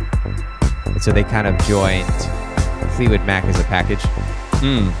 And so they kind of joined Fleetwood Mac as a package.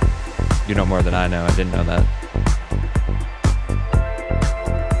 You know more than I know. I didn't know that.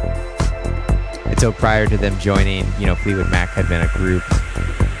 And so prior to them joining, Fleetwood Mac had been a group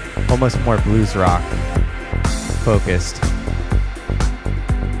almost more blues rock focused.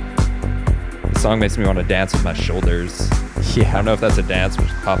 The song makes me want to dance with my shoulders. Yeah. I don't know if that's a dance, but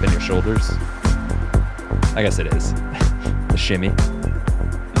just pop in your shoulders. I guess it is. The shimmy.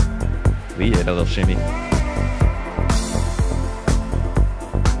 We did a little shimmy.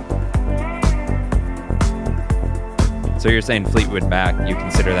 So you're saying Fleetwood Mac, you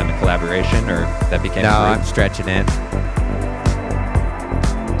consider them a collaboration, or that became No, a group? I'm stretching it.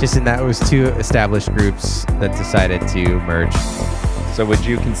 Just in that it was two established groups that decided to merge. So would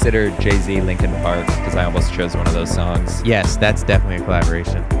you consider Jay-Z Linkin Park? Because I almost chose one of those songs. Yes, that's definitely a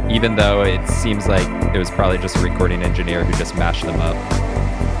collaboration. Even though it seems like it was probably just a recording engineer who just mashed them up.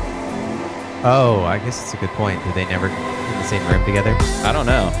 Oh, I guess it's a good point. Did they never get in the same room together? I don't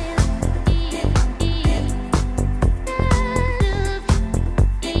know.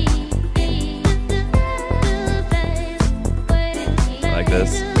 I like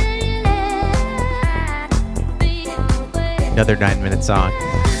this. Another 9-minute song.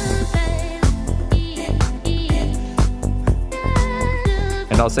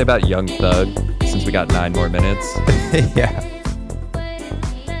 And I'll say about Young Thug, since we got 9 more minutes. Yeah.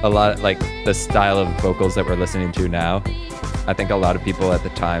 A lot, like the style of vocals that we're listening to now, I think a lot of people at the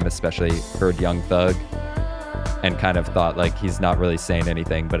time especially heard Young Thug and kind of thought like he's not really saying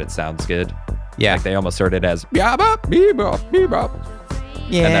anything, but it sounds good. Yeah. Like they almost heard it as bop, bebop, bebop.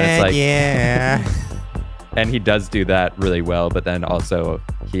 Yeah, and then it's like, yeah. and he does do that really well, but then also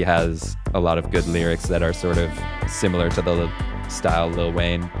he has a lot of good lyrics that are sort of similar to the style Lil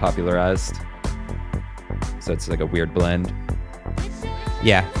Wayne popularized. So it's like a weird blend.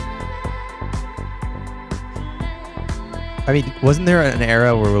 Yeah. I mean, wasn't there an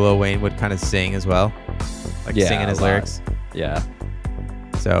era where Lil Wayne would kind of sing as well? Like Yeah, singing his a lot. lyrics? Yeah.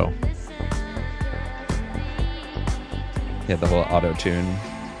 So, He had the whole auto-tune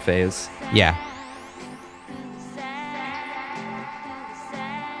phase. yeah.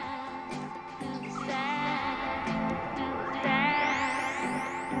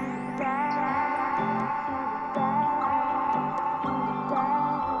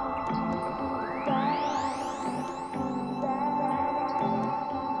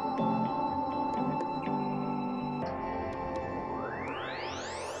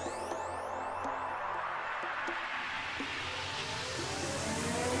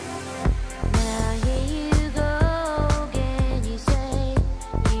 Now here you go again. You say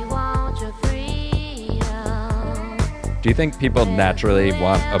you want your freedom. Do you think people naturally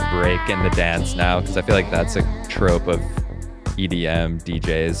want a break in the dance now? Because I feel like that's a trope of EDM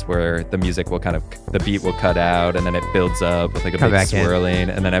DJs where the music will kind of, the beat will cut out and then it builds up with like a Come big back in. swirling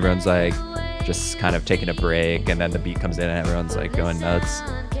and then everyone's like just kind of taking a break and then the beat comes in and everyone's like going nuts.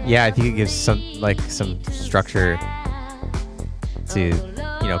 Yeah, I think it gives some structure to,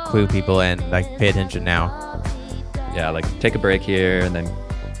 clue people in, like, pay attention now. Yeah, like take a break here and then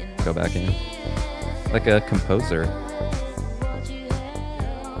go back in. Like a composer.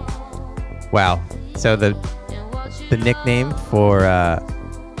 Wow. So the nickname for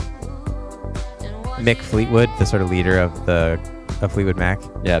Mick Fleetwood, the sort of leader of Fleetwood Mac,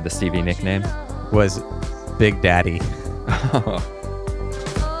 Yeah, the Stevie nickname. was Big Daddy.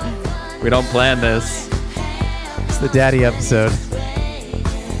 We don't plan this. It's the Daddy episode.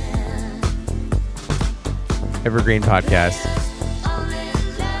 Evergreen podcast.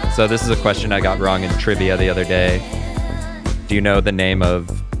 So this is a question I got wrong in trivia the other day. Do you know the name of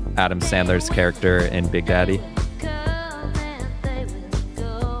Adam Sandler's character in Big Daddy?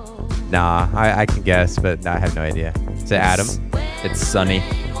 Nah, I can guess, but I have no idea. Is it Adam? It's Sonny.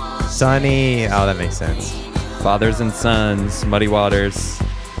 Sonny. Oh, that makes sense. Fathers and Sons, Muddy Waters.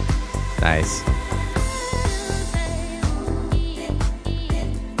 Nice.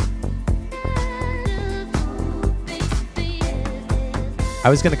 I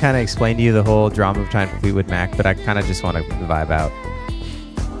was going to kind of explain to you the whole drama behind Fleetwood Mac, but I kind of just want to vibe out.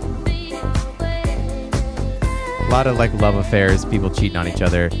 A lot of like love affairs, people cheating on each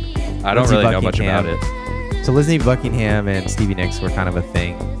other. I don't Lindsey really know much Buckingham. about it. So Lindsey Buckingham and Stevie Nicks were kind of a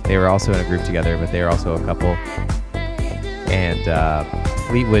thing. They were also in a group together, but they were also a couple. And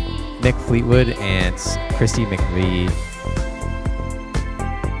Mick Fleetwood and Christy McVie.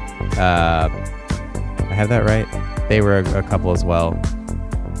 I have that right? They were a couple as well.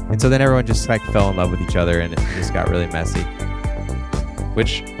 And so then everyone just like fell in love with each other and it just got really messy.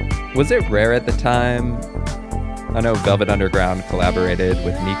 Which, was it rare at the time? I know Velvet Underground collaborated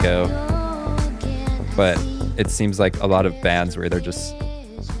with Nico, but it seems like a lot of bands where they're just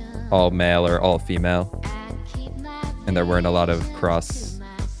all male or all female, and there weren't a lot of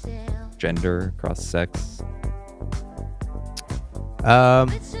cross-gender, cross-sex. And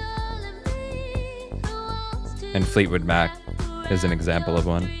Fleetwood Mac is an example of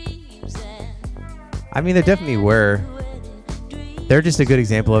one. I mean, there definitely were. They're just a good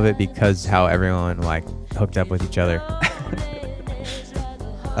example of it because how everyone like hooked up with each other.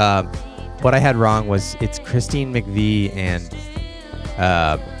 What I had wrong was it's Christine McVie and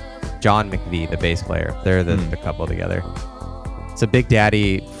John McVie, the bass player. They're the couple together. So Big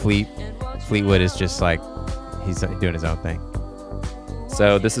Daddy Fleetwood is just like he's doing his own thing.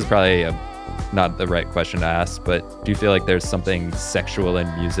 So this is probably not the right question to ask, but do you feel like there's something sexual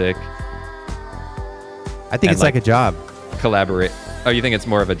in music? I think And, it's like a job. Collaborate. Oh, you think it's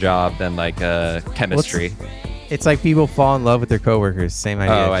more of a job than like chemistry? It's like people fall in love with their coworkers. Same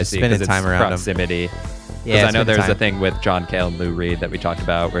idea. Oh, I Just see. spending 'Cause time it's around them. proximity. Yeah, Because I know spending there's a time. thing with John Cale and Lou Reed that we talked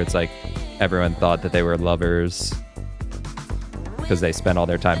about where it's like everyone thought that they were lovers because they spent all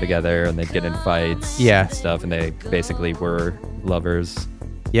their time together and they'd get in fights Yeah. and stuff, and they basically were lovers.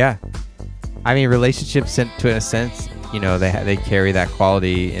 Yeah. I mean, relationships to a sense they carry that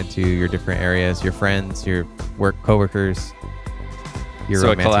quality into your different areas, your friends, your coworkers. Your so a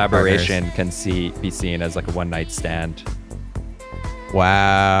romantic collaboration partners. can be seen as like a one night stand,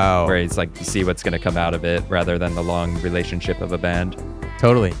 Wow. where it's like you see what's going to come out of it rather than the long relationship of a band.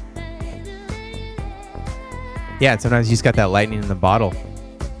 Totally. Yeah, and sometimes you just got that lightning in the bottle,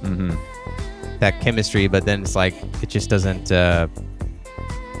 Mm-hmm. that chemistry, but then it's like it just doesn't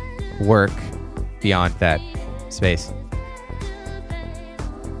work beyond that space.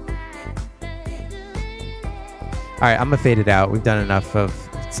 All right, I'm gonna fade it out. We've done enough of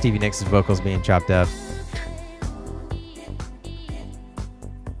Stevie Nicks' vocals being chopped up.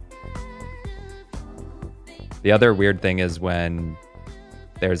 The other weird thing is when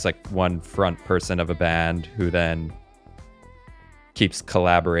there's like one front person of a band who then keeps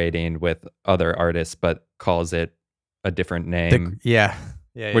collaborating with other artists but calls it a different name. Yeah.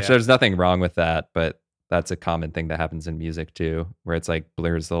 Which there's nothing wrong with that, but that's a common thing that happens in music too, where it's like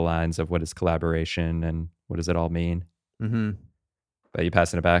blurs the lines of what is collaboration and what does it all mean. Mm-hmm. But you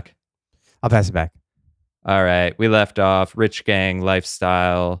passing it back? I'll pass it back. All right, we left off Rich Gang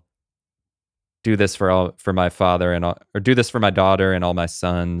Lifestyle. Do this for my father or do this for my daughter and all my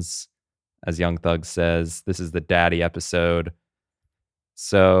sons, as Young Thug says. This is the daddy episode.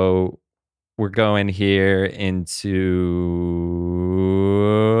 So we're going here into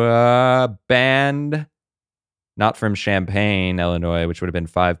a band not from Champaign, Illinois, which would have been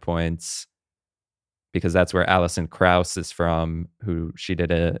 5 points, because that's where Alison Krauss is from, who she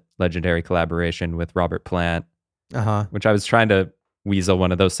did a legendary collaboration with Robert Plant, which I was trying to weasel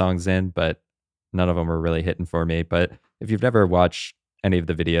one of those songs in, but none of them were really hitting for me. But if you've never watched any of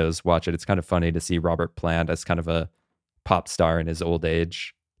the videos, watch it. It's kind of funny to see Robert Plant as kind of a pop star in his old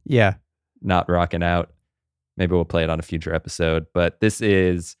age. Yeah. Not rocking out. Maybe we'll play it on a future episode. But this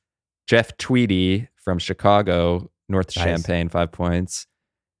is Jeff Tweedy from Chicago, North Champaign, 5 points.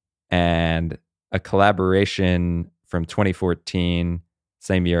 And a collaboration from 2014,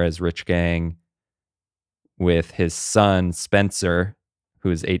 same year as Rich Gang, with his son, Spencer, who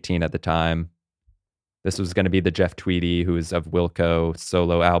was 18 at the time. This was going to be the Jeff Tweedy, who is of Wilco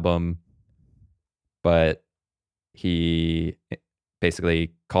solo album, but he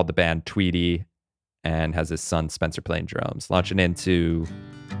basically called the band Tweedy and has his son Spencer playing drums, launching into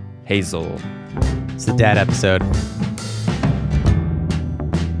Hazel. It's the dad episode.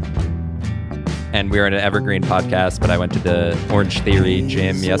 And we were in an Evergreen podcast, but I went to the Orange Theory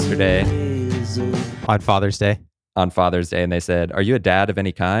gym yesterday. On Father's Day? On Father's Day, and they said, "Are you a dad of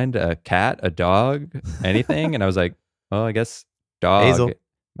any kind? A cat, a dog, anything?" And I was like, "Well, I guess dog." Hazel.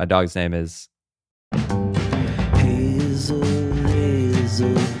 My dog's name is Hazel,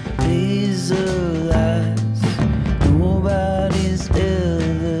 Hazel, Hazel eyes. Nobody's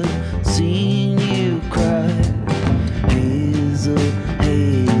ever seen you cry. Hazel,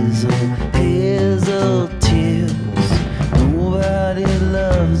 Hazel, Hazel tears. Nobody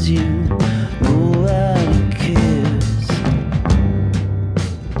loves you. Nobody cares.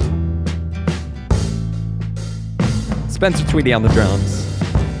 Spencer Tweedy on the drums.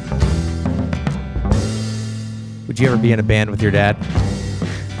 Would you ever be in a band with your dad?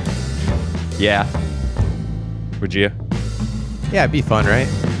 Yeah. Would you? Yeah, it'd be fun, right?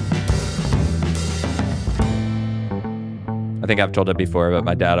 I think I've told it before, but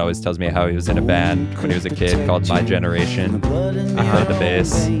my dad always tells me how he was in a band when he was a kid called My Generation. He played the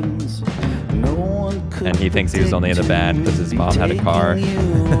bass. And he thinks he was only in the band because his mom had a car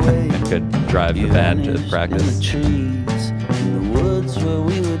and could drive the band to practice.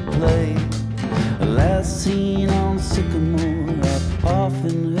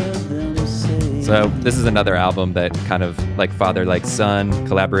 So this is another album that kind of like father like son,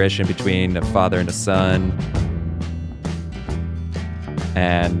 collaboration between a father and a son,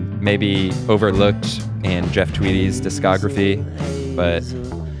 and maybe overlooked in Jeff Tweedy's discography, but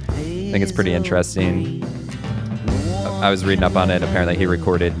I think it's pretty interesting. I was reading up on it. Apparently he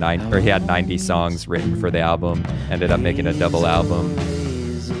recorded he had 90 songs written for the album, ended up making a double album.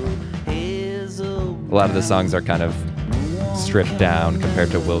 A lot of the songs are kind of stripped down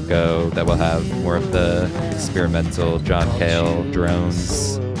compared to Wilco, that will have more of the experimental John Cale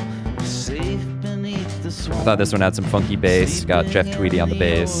drones. I thought this one had some funky bass, got Jeff Tweedy on the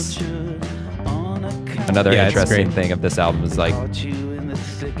bass. Another interesting thing of this album is like,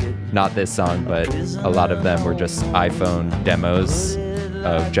 not this song, but a lot of them were just iPhone demos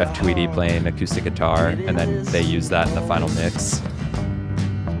of Jeff Tweedy playing acoustic guitar, and then they use that in the final mix.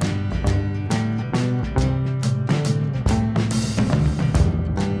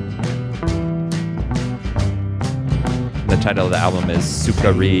 The title of the album is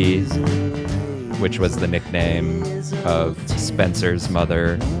Sukari. which was the nickname of Spencer's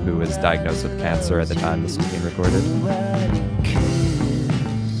mother, who was diagnosed with cancer at the time this was being recorded.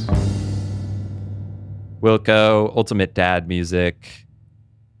 Wilco, Ultimate Dad music.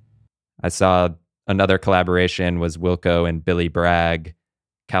 I saw another collaboration was Wilco and Billy Bragg,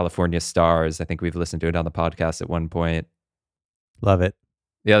 California Stars. I think we've listened to it on the podcast at one point. Love it.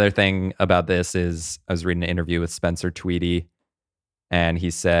 The other thing about this is I was reading an interview with Spencer Tweedy, and he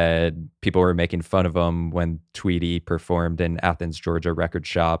said people were making fun of him when Tweedy performed in Athens, Georgia record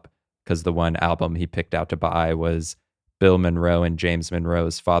shop because the one album he picked out to buy was Bill Monroe and James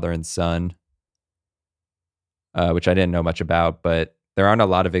Monroe's Father and Son, which I didn't know much about, but there aren't a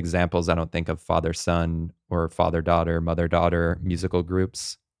lot of examples, I don't think, of father-son or father-daughter, mother-daughter musical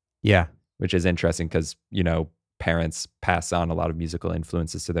groups. Yeah. Which is interesting because, you know, parents pass on a lot of musical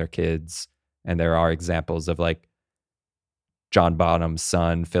influences to their kids. And there are examples of like John Bonham's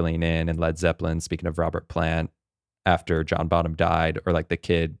son filling in Led Zeppelin, speaking of Robert Plant, after John Bonham died, or like the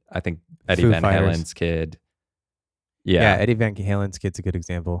kid, I think Eddie Foo Van Fighters. Halen's kid. Yeah, Eddie Van Halen's kid's a good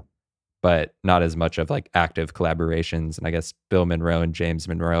example. But not as much of like active collaborations. And I guess Bill Monroe and James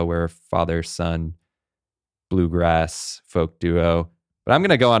Monroe were father-son bluegrass folk duo. But I'm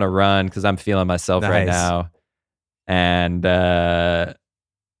going to go on a run because I'm feeling myself right Nice. now. And,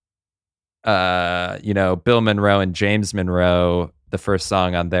 you know, Bill Monroe and James Monroe, the first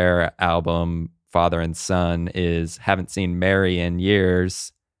song on their album, Father and Son, is Haven't Seen Mary in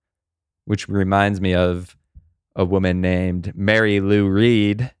Years, which reminds me of a woman named Mary Lou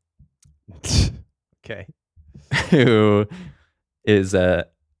Reed, Okay. who was an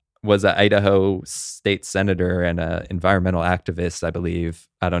Idaho state senator and an environmental activist, I believe.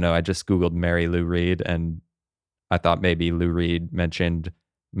 I don't know. I just Googled Mary Lou Reed, and I thought maybe Lou Reed mentioned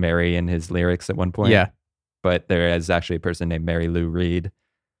Mary in his lyrics at one point. Yeah. But there is actually a person named Mary Lou Reed.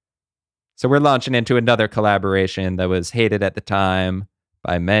 So we're launching into another collaboration that was hated at the time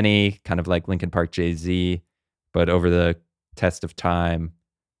by many, kind of like Linkin Park Jay-Z, but over the test of time,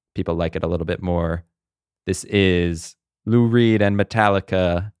 people like it a little bit more. This is Lou Reed and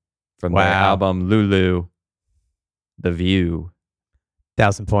Metallica from their Wow. album Lulu, The View.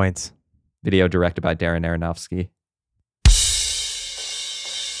 1,000 points. Video directed by Darren Aronofsky.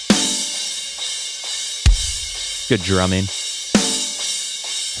 Good drumming.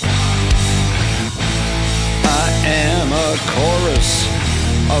 I am a chorus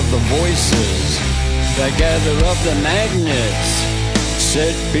of the voices that gather up the magnets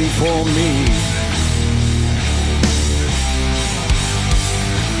set before me.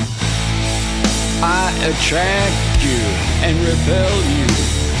 I attract you and repel you,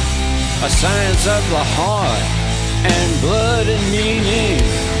 a science of the heart and blood and meaning.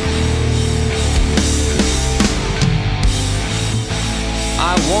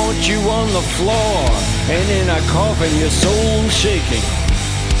 I want you on the floor and in a coffin, your soul shaking.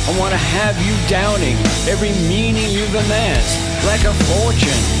 I want to have you doubting every meaning you've amassed like a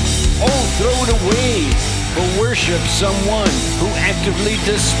fortune. Oh, throw it away for worship someone who actively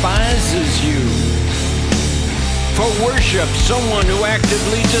despises you. For worship someone who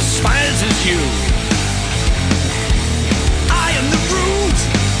actively despises you. I am the root.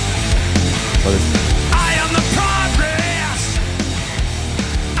 What is I am the progress.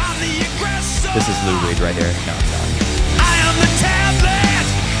 I'm the aggressor. this? Is Lou Reed right here? No, it's not. I am the tablet.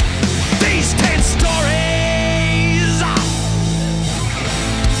 These 10 stories.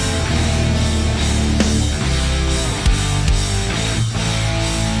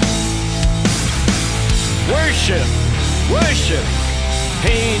 Worship, worship.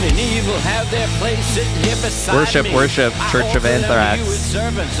 Pain and evil have their place sitting here beside Worship, me. worship, I Church of offer them to Anthrax. you as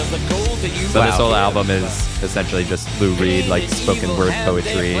servants of the gold that you So this whole give. album is essentially just Lou Reed, like spoken word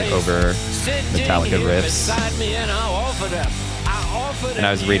poetry over Metallica riffs. And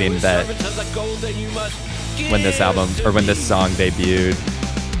I was reading that when this album, or when this song debuted,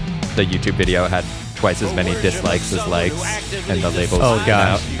 the YouTube video had twice as many dislikes as likes, and the labels Oh, came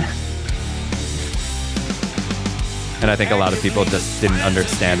gosh. out. And I think a lot of people just didn't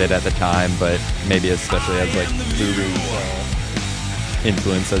understand it at the time, but maybe especially as like Lou Reed's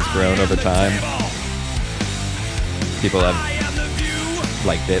influence has grown over time, people have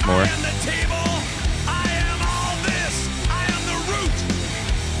liked it more.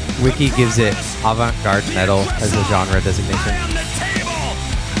 Wiki gives it avant-garde metal as a genre designation.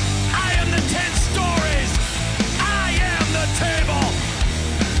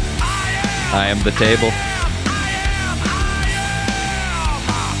 I am the table.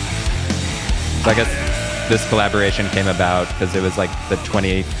 So I guess this collaboration came about because it was like the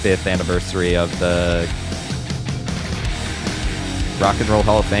 25th anniversary of the Rock and Roll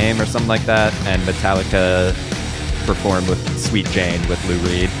Hall of Fame or something like that, and Metallica performed with Sweet Jane with Lou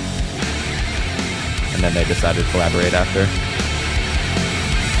Reed. And then they decided to collaborate after.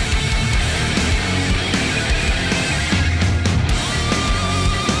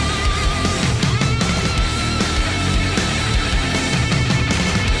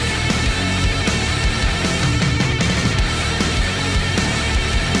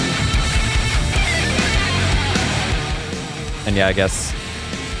 And yeah, I guess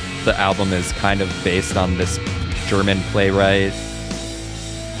the album is kind of based on this German playwright,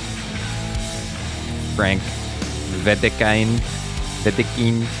 Frank Wedekind.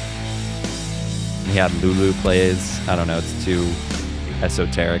 He had Lulu plays. I don't know, it's too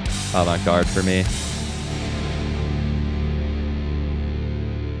esoteric, avant-garde for me.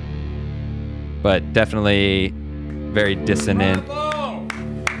 But definitely very dissonant. Bravo!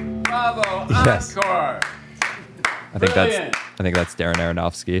 Yes. Encore! I think Brilliant. that's Darren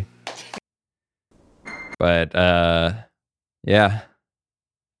Aronofsky. But yeah,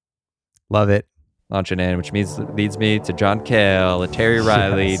 Love it. launching in, which leads me to John Cale, a Terry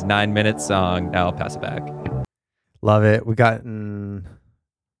Riley Yes. 9-minute song. Now I'll pass it back. Love it. We got some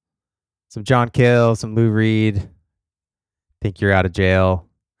John Cale, some Lou Reed. Think you're out of jail.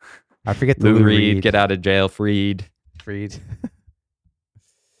 I forget the Lou Reed, get out of jail, freed. Freed.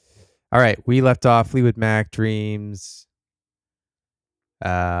 All right, we left off Fleetwood Mac, Dreams.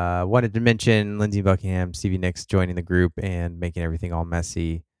 Wanted to mention Lindsey Buckingham, Stevie Nicks joining the group and making everything all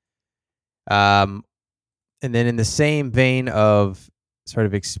messy. And then in the same vein of sort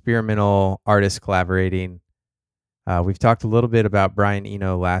of experimental artists collaborating, we've talked a little bit about Brian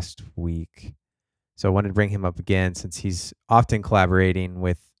Eno last week. So I wanted to bring him up again since he's often collaborating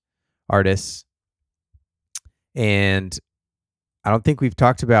with artists. And I don't think we've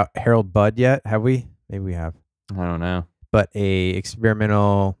talked about Harold Budd yet, have we? Maybe we have. I don't know. But a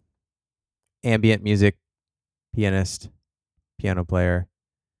experimental ambient music pianist, piano player.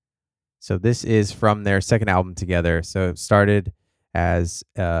 So this is from their second album together. So it started as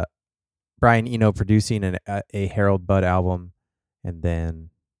Brian Eno producing a Harold Budd album, and then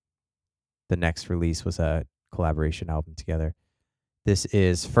the next release was a collaboration album together. This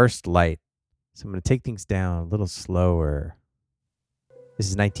is First Light. So I'm going to take things down a little slower. This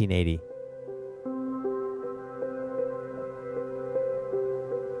is 1980.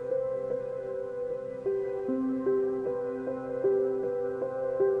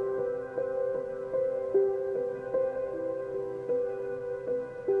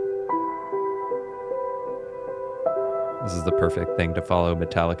 This is the perfect thing to follow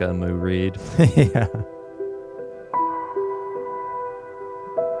Metallica and Lou Reed. Yeah.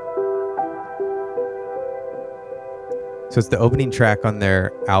 So it's the opening track on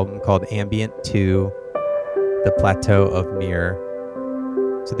their album called Ambient 2, The Plateau of Mir.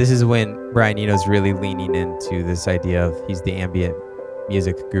 So this is when Brian Eno's really leaning into this idea of he's the ambient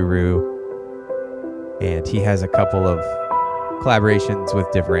music guru. And he has a couple of collaborations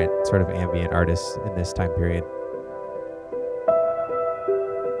with different sort of ambient artists in this time period.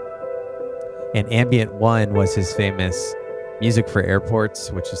 And Ambient 1 was his famous Music for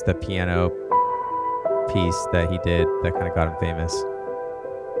Airports, which is the piano piece that he did that kind of got him famous.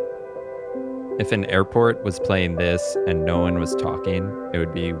 If an airport was playing this and no one was talking, it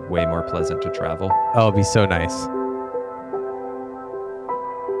would be way more pleasant to travel. Oh, it'd be so nice.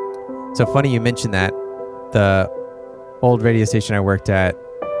 So funny you mentioned that. The old radio station I worked at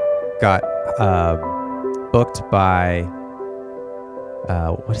got booked by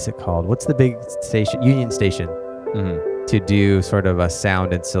what is it called? What's the big station? Union Station. Mm-hmm. To do sort of a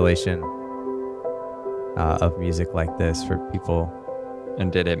sound installation of music like this for people.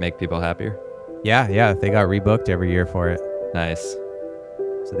 And did it make people happier? Yeah, they got rebooked every year for it. Nice.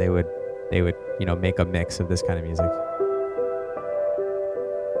 So they would, make a mix of this kind of music.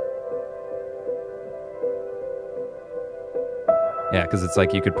 Yeah, because it's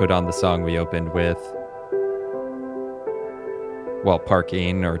like you could put on the song we opened with while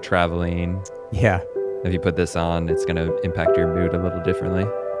parking or traveling. Yeah. If you put this on, it's going to impact your mood a little differently.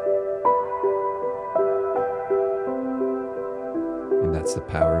 And that's the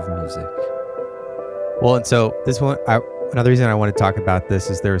power of music. Well, and so this one, another reason I want to talk about this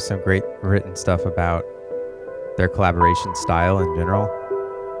is there was some great written stuff about their collaboration style in general.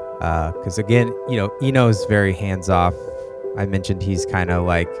 Because again, Eno's very hands-off. I mentioned he's kind of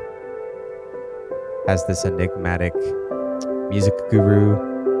like has this enigmatic music guru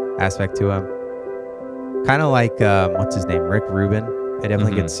aspect to him. Kind of like, what's his name? Rick Rubin. I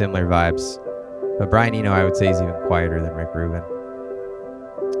definitely get similar vibes. But Brian Eno, I would say, is even quieter than Rick Rubin.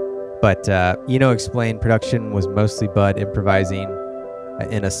 But Eno explained production was mostly Bud improvising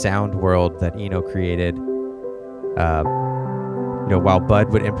in a sound world that Eno created. While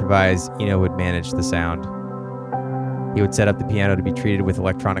Bud would improvise, Eno would manage the sound. He would set up the piano to be treated with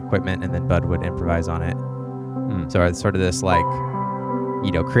electronic equipment, and then Bud would improvise on it. So it's sort of this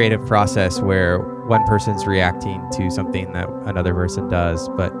creative process where one person's reacting to something that another person does,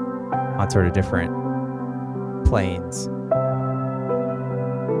 but on sort of different planes.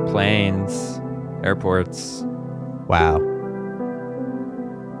 Planes, airports. Wow.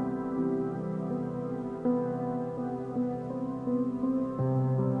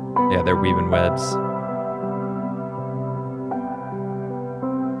 Yeah, they're weaving webs.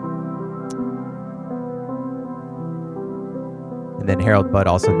 And then Harold Budd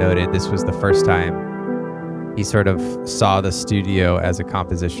also noted this was the first time he sort of saw the studio as a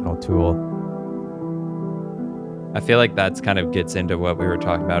compositional tool. I feel like that's kind of gets into what we were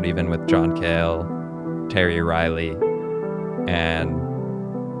talking about even with John Cale, Terry Riley, and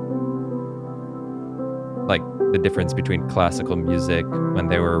like the difference between classical music when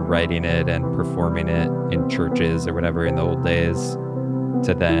they were writing it and performing it in churches or whatever in the old days,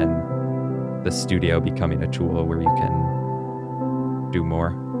 to then the studio becoming a tool where you can do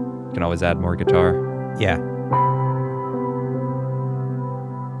more. You can always add more guitar. Yeah.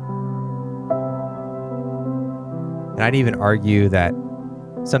 And I'd even argue that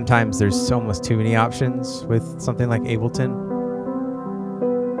sometimes there's almost too many options with something like Ableton,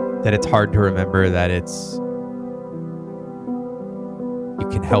 that it's hard to remember that it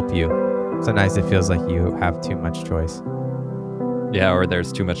can help you. Sometimes it feels like you have too much choice. Yeah, or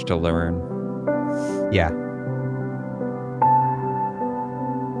there's too much to learn. Yeah.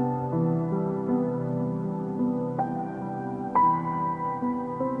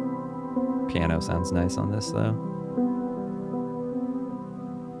 Piano sounds nice on this though.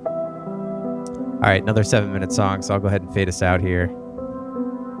 All right, another 7-minute song, so I'll go ahead and fade us out here.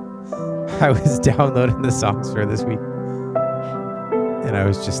 I was downloading the songs for this week, and I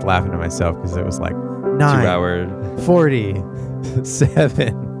was just laughing to myself because it was like 9, 2 hour 40,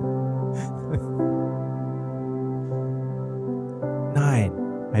 7,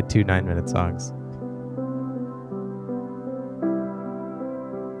 9. I had 2 9-minute songs.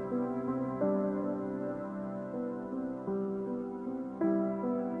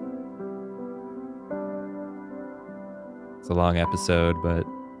 It's a long episode, but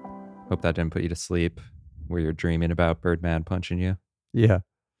hope that didn't put you to sleep where you're dreaming about Birdman punching you. Yeah.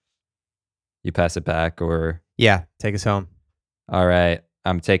 You pass it back or... Yeah, take us home. All right.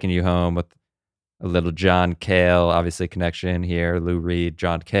 I'm taking you home with a little John Cale, obviously connection here. Lou Reed,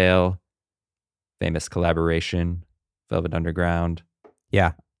 John Cale, famous collaboration, Velvet Underground.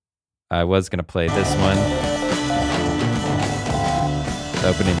 Yeah. I was going to play this one. The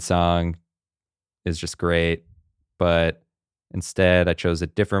opening song is just great, but instead I chose a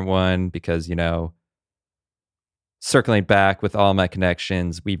different one because, circling back with all my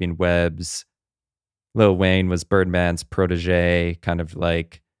connections, weaving webs. Lil Wayne was Birdman's protege, kind of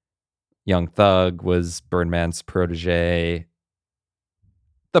like Young Thug was Birdman's protege.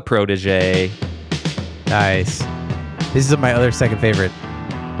 The protege. Nice. This is my other second favorite.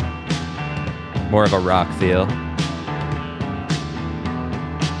 More of a rock feel.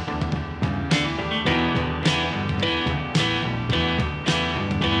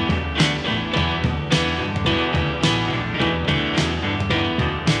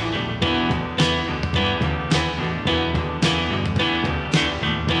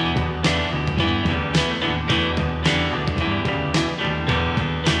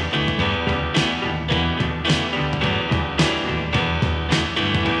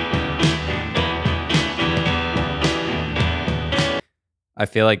 I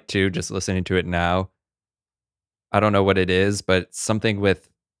feel like too, just listening to it now, I don't know what it is, but something with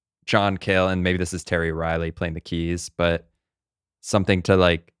John Cale, and maybe this is Terry Riley playing the keys, but something to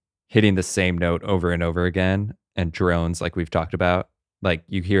like hitting the same note over and over again, and drones like we've talked about. Like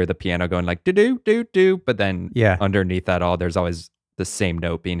you hear the piano going like do do do do, but then underneath that all, there's always the same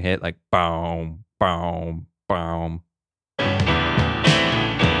note being hit, like boom, boom, boom.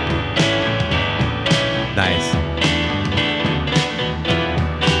 Nice.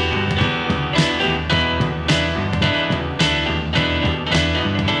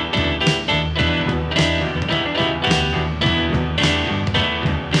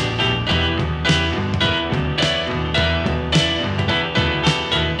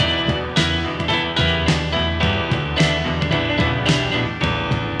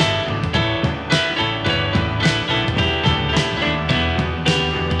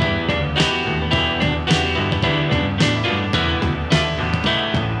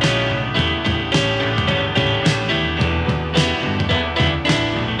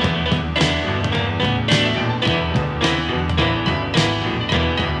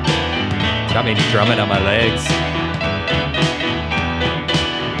 Got me drumming on my legs.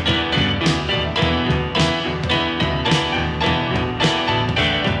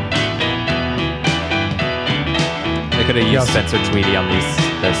 They could have used Spencer Tweedy on this.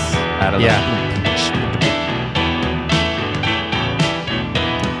 I don't know.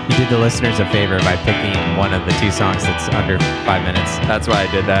 You did the listeners a favor by picking one of the two songs that's under 5 minutes. That's why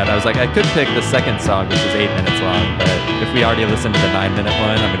I did that. I was like, I could pick the second song, which is 8 minutes long, but if we already listened to the 9-minute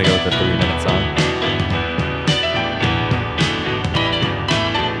one, I'm going to go with the 3-minute song.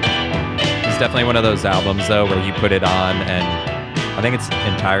 It's definitely one of those albums, though, where you put it on and I think it's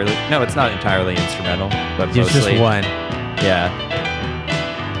entirely... No, it's not entirely instrumental, but It's mostly... just one. Yeah.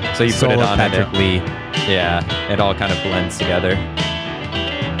 So you Soul put it of on Patrick and Lee. yeah, it all kind of blends together.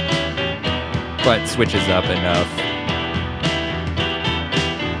 But switches up enough.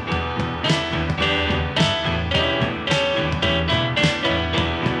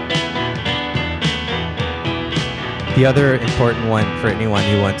 The other important one for anyone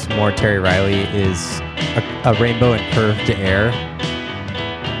who wants more Terry Riley is a Rainbow and Curve to Air.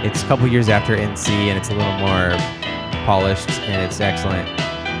 It's a couple years after NC and it's a little more polished and it's excellent.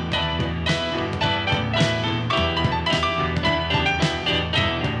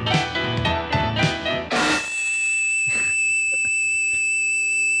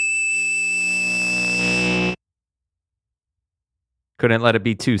 Couldn't let it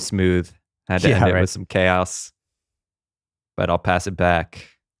be too smooth. Had to end it with some chaos. But I'll pass it back.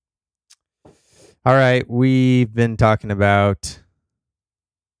 All right, we've been talking about...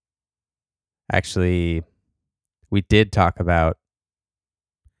 Actually, we did talk about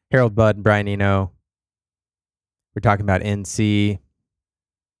Harold Budd and Brian Eno. We're talking about NC.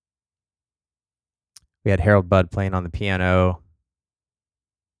 We had Harold Budd playing on the piano,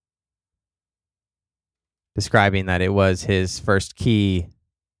 describing that it was his first key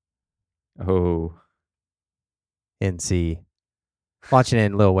Oh. NC. Launching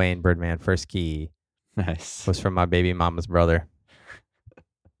in Lil Wayne, Birdman, first key Nice. was from my baby mama's brother.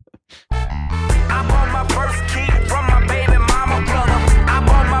 I bought my first key from my baby mama brother. I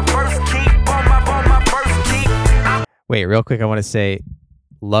bought my first key, bought my first key. Wait, real quick, I want to say,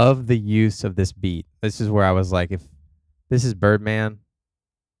 love the use of this beat. This is where I was like, if this is Birdman,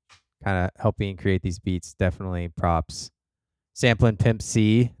 kind of helping create these beats, definitely props. Sampling Pimp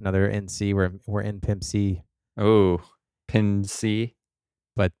C, another NC. We're in Pimp C, Oh, Pin C.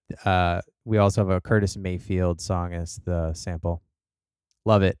 but we also have a Curtis Mayfield song as the sample.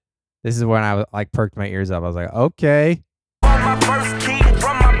 Love it. This is when I was like perked my ears up. I was like, okay. Bought my first key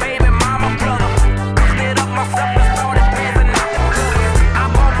from my baby mama brother. Picked it up myself and started dancing out the gutter. I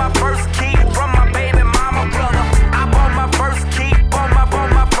bought my first key from my baby mama brother. I bought my first key, bought my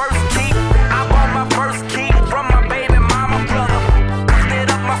first key. I bought my first key from my baby mama brother. Picked it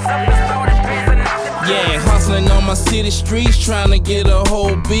up myself and started dancing out the gutter. Yeah, hustling on my city streets, trying to get a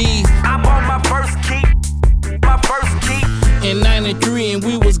whole beat. I bought my first key, my first key. In 93 and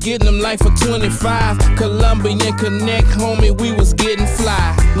we was getting them like for 25. Colombian Connect, homie, we was getting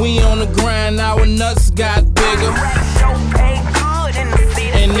fly. We on the grind, our nuts got bigger.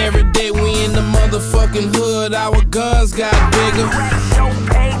 And every day we in the motherfucking hood, our guns got bigger.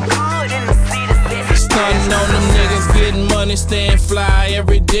 Stunting on them niggas, getting money, staying fly.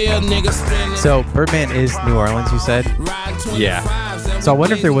 Every day a nigga spending. So Birdman is New Orleans, you said? Yeah. So I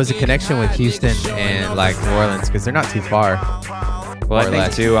wonder if there was a connection with Houston and like New Orleans, because they're not too far. Well, I More or think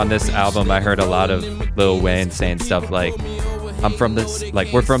less. too on this album, I heard a lot of Lil Wayne saying stuff like, "I'm from this,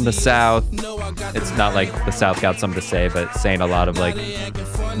 like we're from the South." It's not like the South got something to say, but saying a lot of like,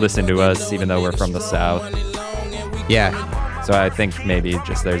 "Listen to us, even though we're from the South." Yeah. So I think maybe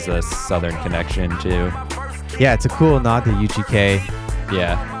just there's a Southern connection too. Yeah, it's a cool nod to UGK,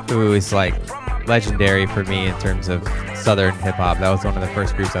 Yeah. who is like legendary for me in terms of Southern hip hop. That was one of the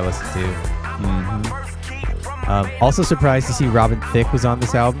first groups I listened to. Mm-hmm. Also surprised to see Robin Thicke was on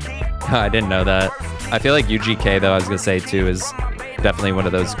this album. I didn't know that. I feel like UGK, though, I was going to say, too, is definitely one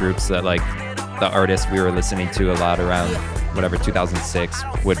of those groups that, like, the artists we were listening to a lot around, whatever, 2006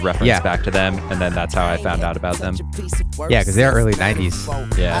 would reference back to them, and then that's how I found out about them. Yeah, because they're early 90s.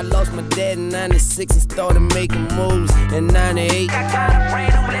 Yeah. I lost my dad in 96 and started making moves in 98.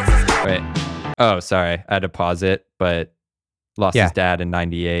 Wait. Oh, sorry. I had to pause it, but lost Yeah. his dad in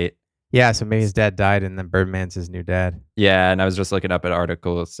 98. Yeah, so maybe his dad died and then Birdman's his new dad. Yeah, and I was just looking up at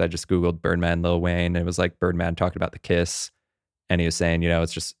articles. I just Googled Birdman, Lil Wayne, and it was like Birdman talking about the kiss. And he was saying, you know,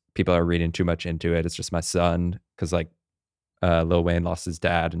 it's just people are reading too much into it. It's just my son. Because like Lil Wayne lost his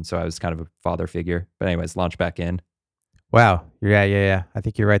dad. And so I was kind of a father figure. But anyways, launch back in. Wow. Yeah. I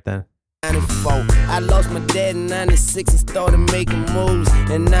think you're right then. 94. I lost my dad in 96 and started making moves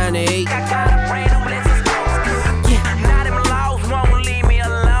in 98. I got a brand new Lexus GOAT. Yeah, now them laws won't leave me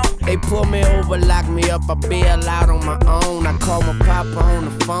alone. They pull me over, lock me up, I bail out on my own. I call my papa on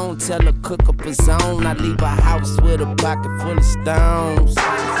the phone, tell her cook up his own. I leave a house with a pocket full of stones.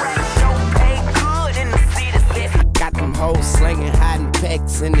 Got them hoes slinging, hiding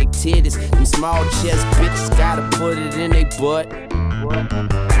packs in they titties. Them small chest bitches gotta put it in they butt.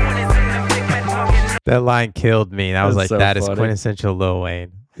 That line killed me. And I was like, That's so that is funny. quintessential Lil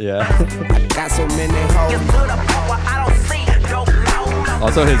Wayne. Yeah. Got so many hoes.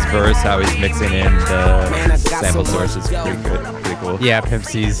 Also, his verse, how he's mixing in the sample source is pretty good, pretty cool. Yeah, Pimp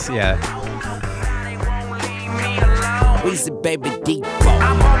C's. Yeah. Weezy baby deep.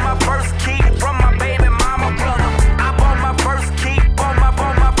 I bought my first key from my baby mama brother. I bought my first key, bought my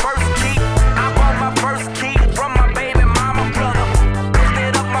first key. I bought my first key from my baby mama brother.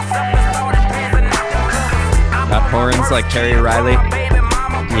 Lifted up myself and started passing out the covers. That horns like Terry Riley.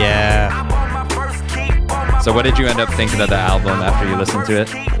 Yeah. So what did you end up thinking of the album after you listened to it?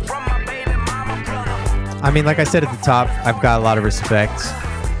 I mean, like I said at the top, I've got a lot of respect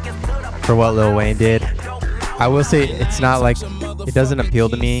for what Lil Wayne did. I will say it's not like it doesn't appeal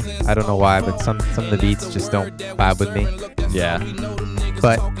to me. I don't know why, but some of the beats just don't vibe with me. Yeah.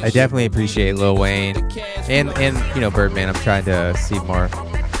 But I definitely appreciate Lil Wayne and you know Birdman. I'm trying to see more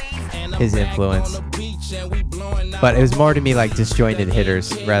his influence. But it was more to me like disjointed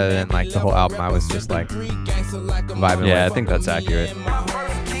hitters rather than like the whole album. I was just like vibing Yeah, I with. think that's accurate.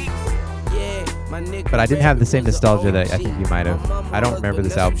 But I didn't have the same nostalgia that I think you might have. I don't remember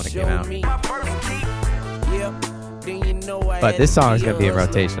this album when it came out. But this song is going to be in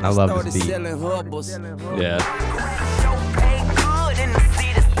rotation. I love this beat. Yeah.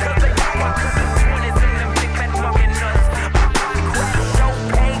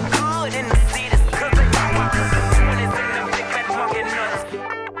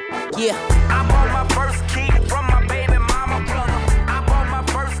 Yeah. I bought my first key from my baby mama brother. I bought my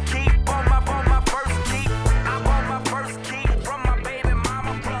first key, bought my first key. I bought my first key from my baby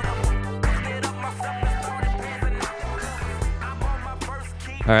mama brother. Lifted up myself and started passing out the covers. I bought my first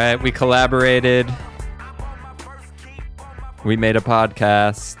key. All right, we collaborated. We made a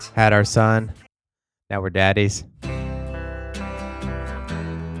podcast. Had our son. Now we're daddies.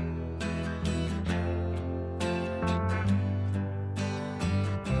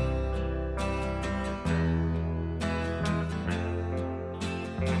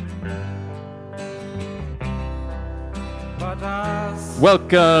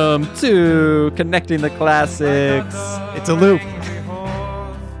 Welcome to Connecting the Classics. It's a loop.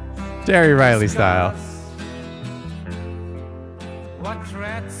 Terry Riley style. What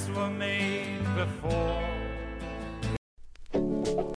threats were made before?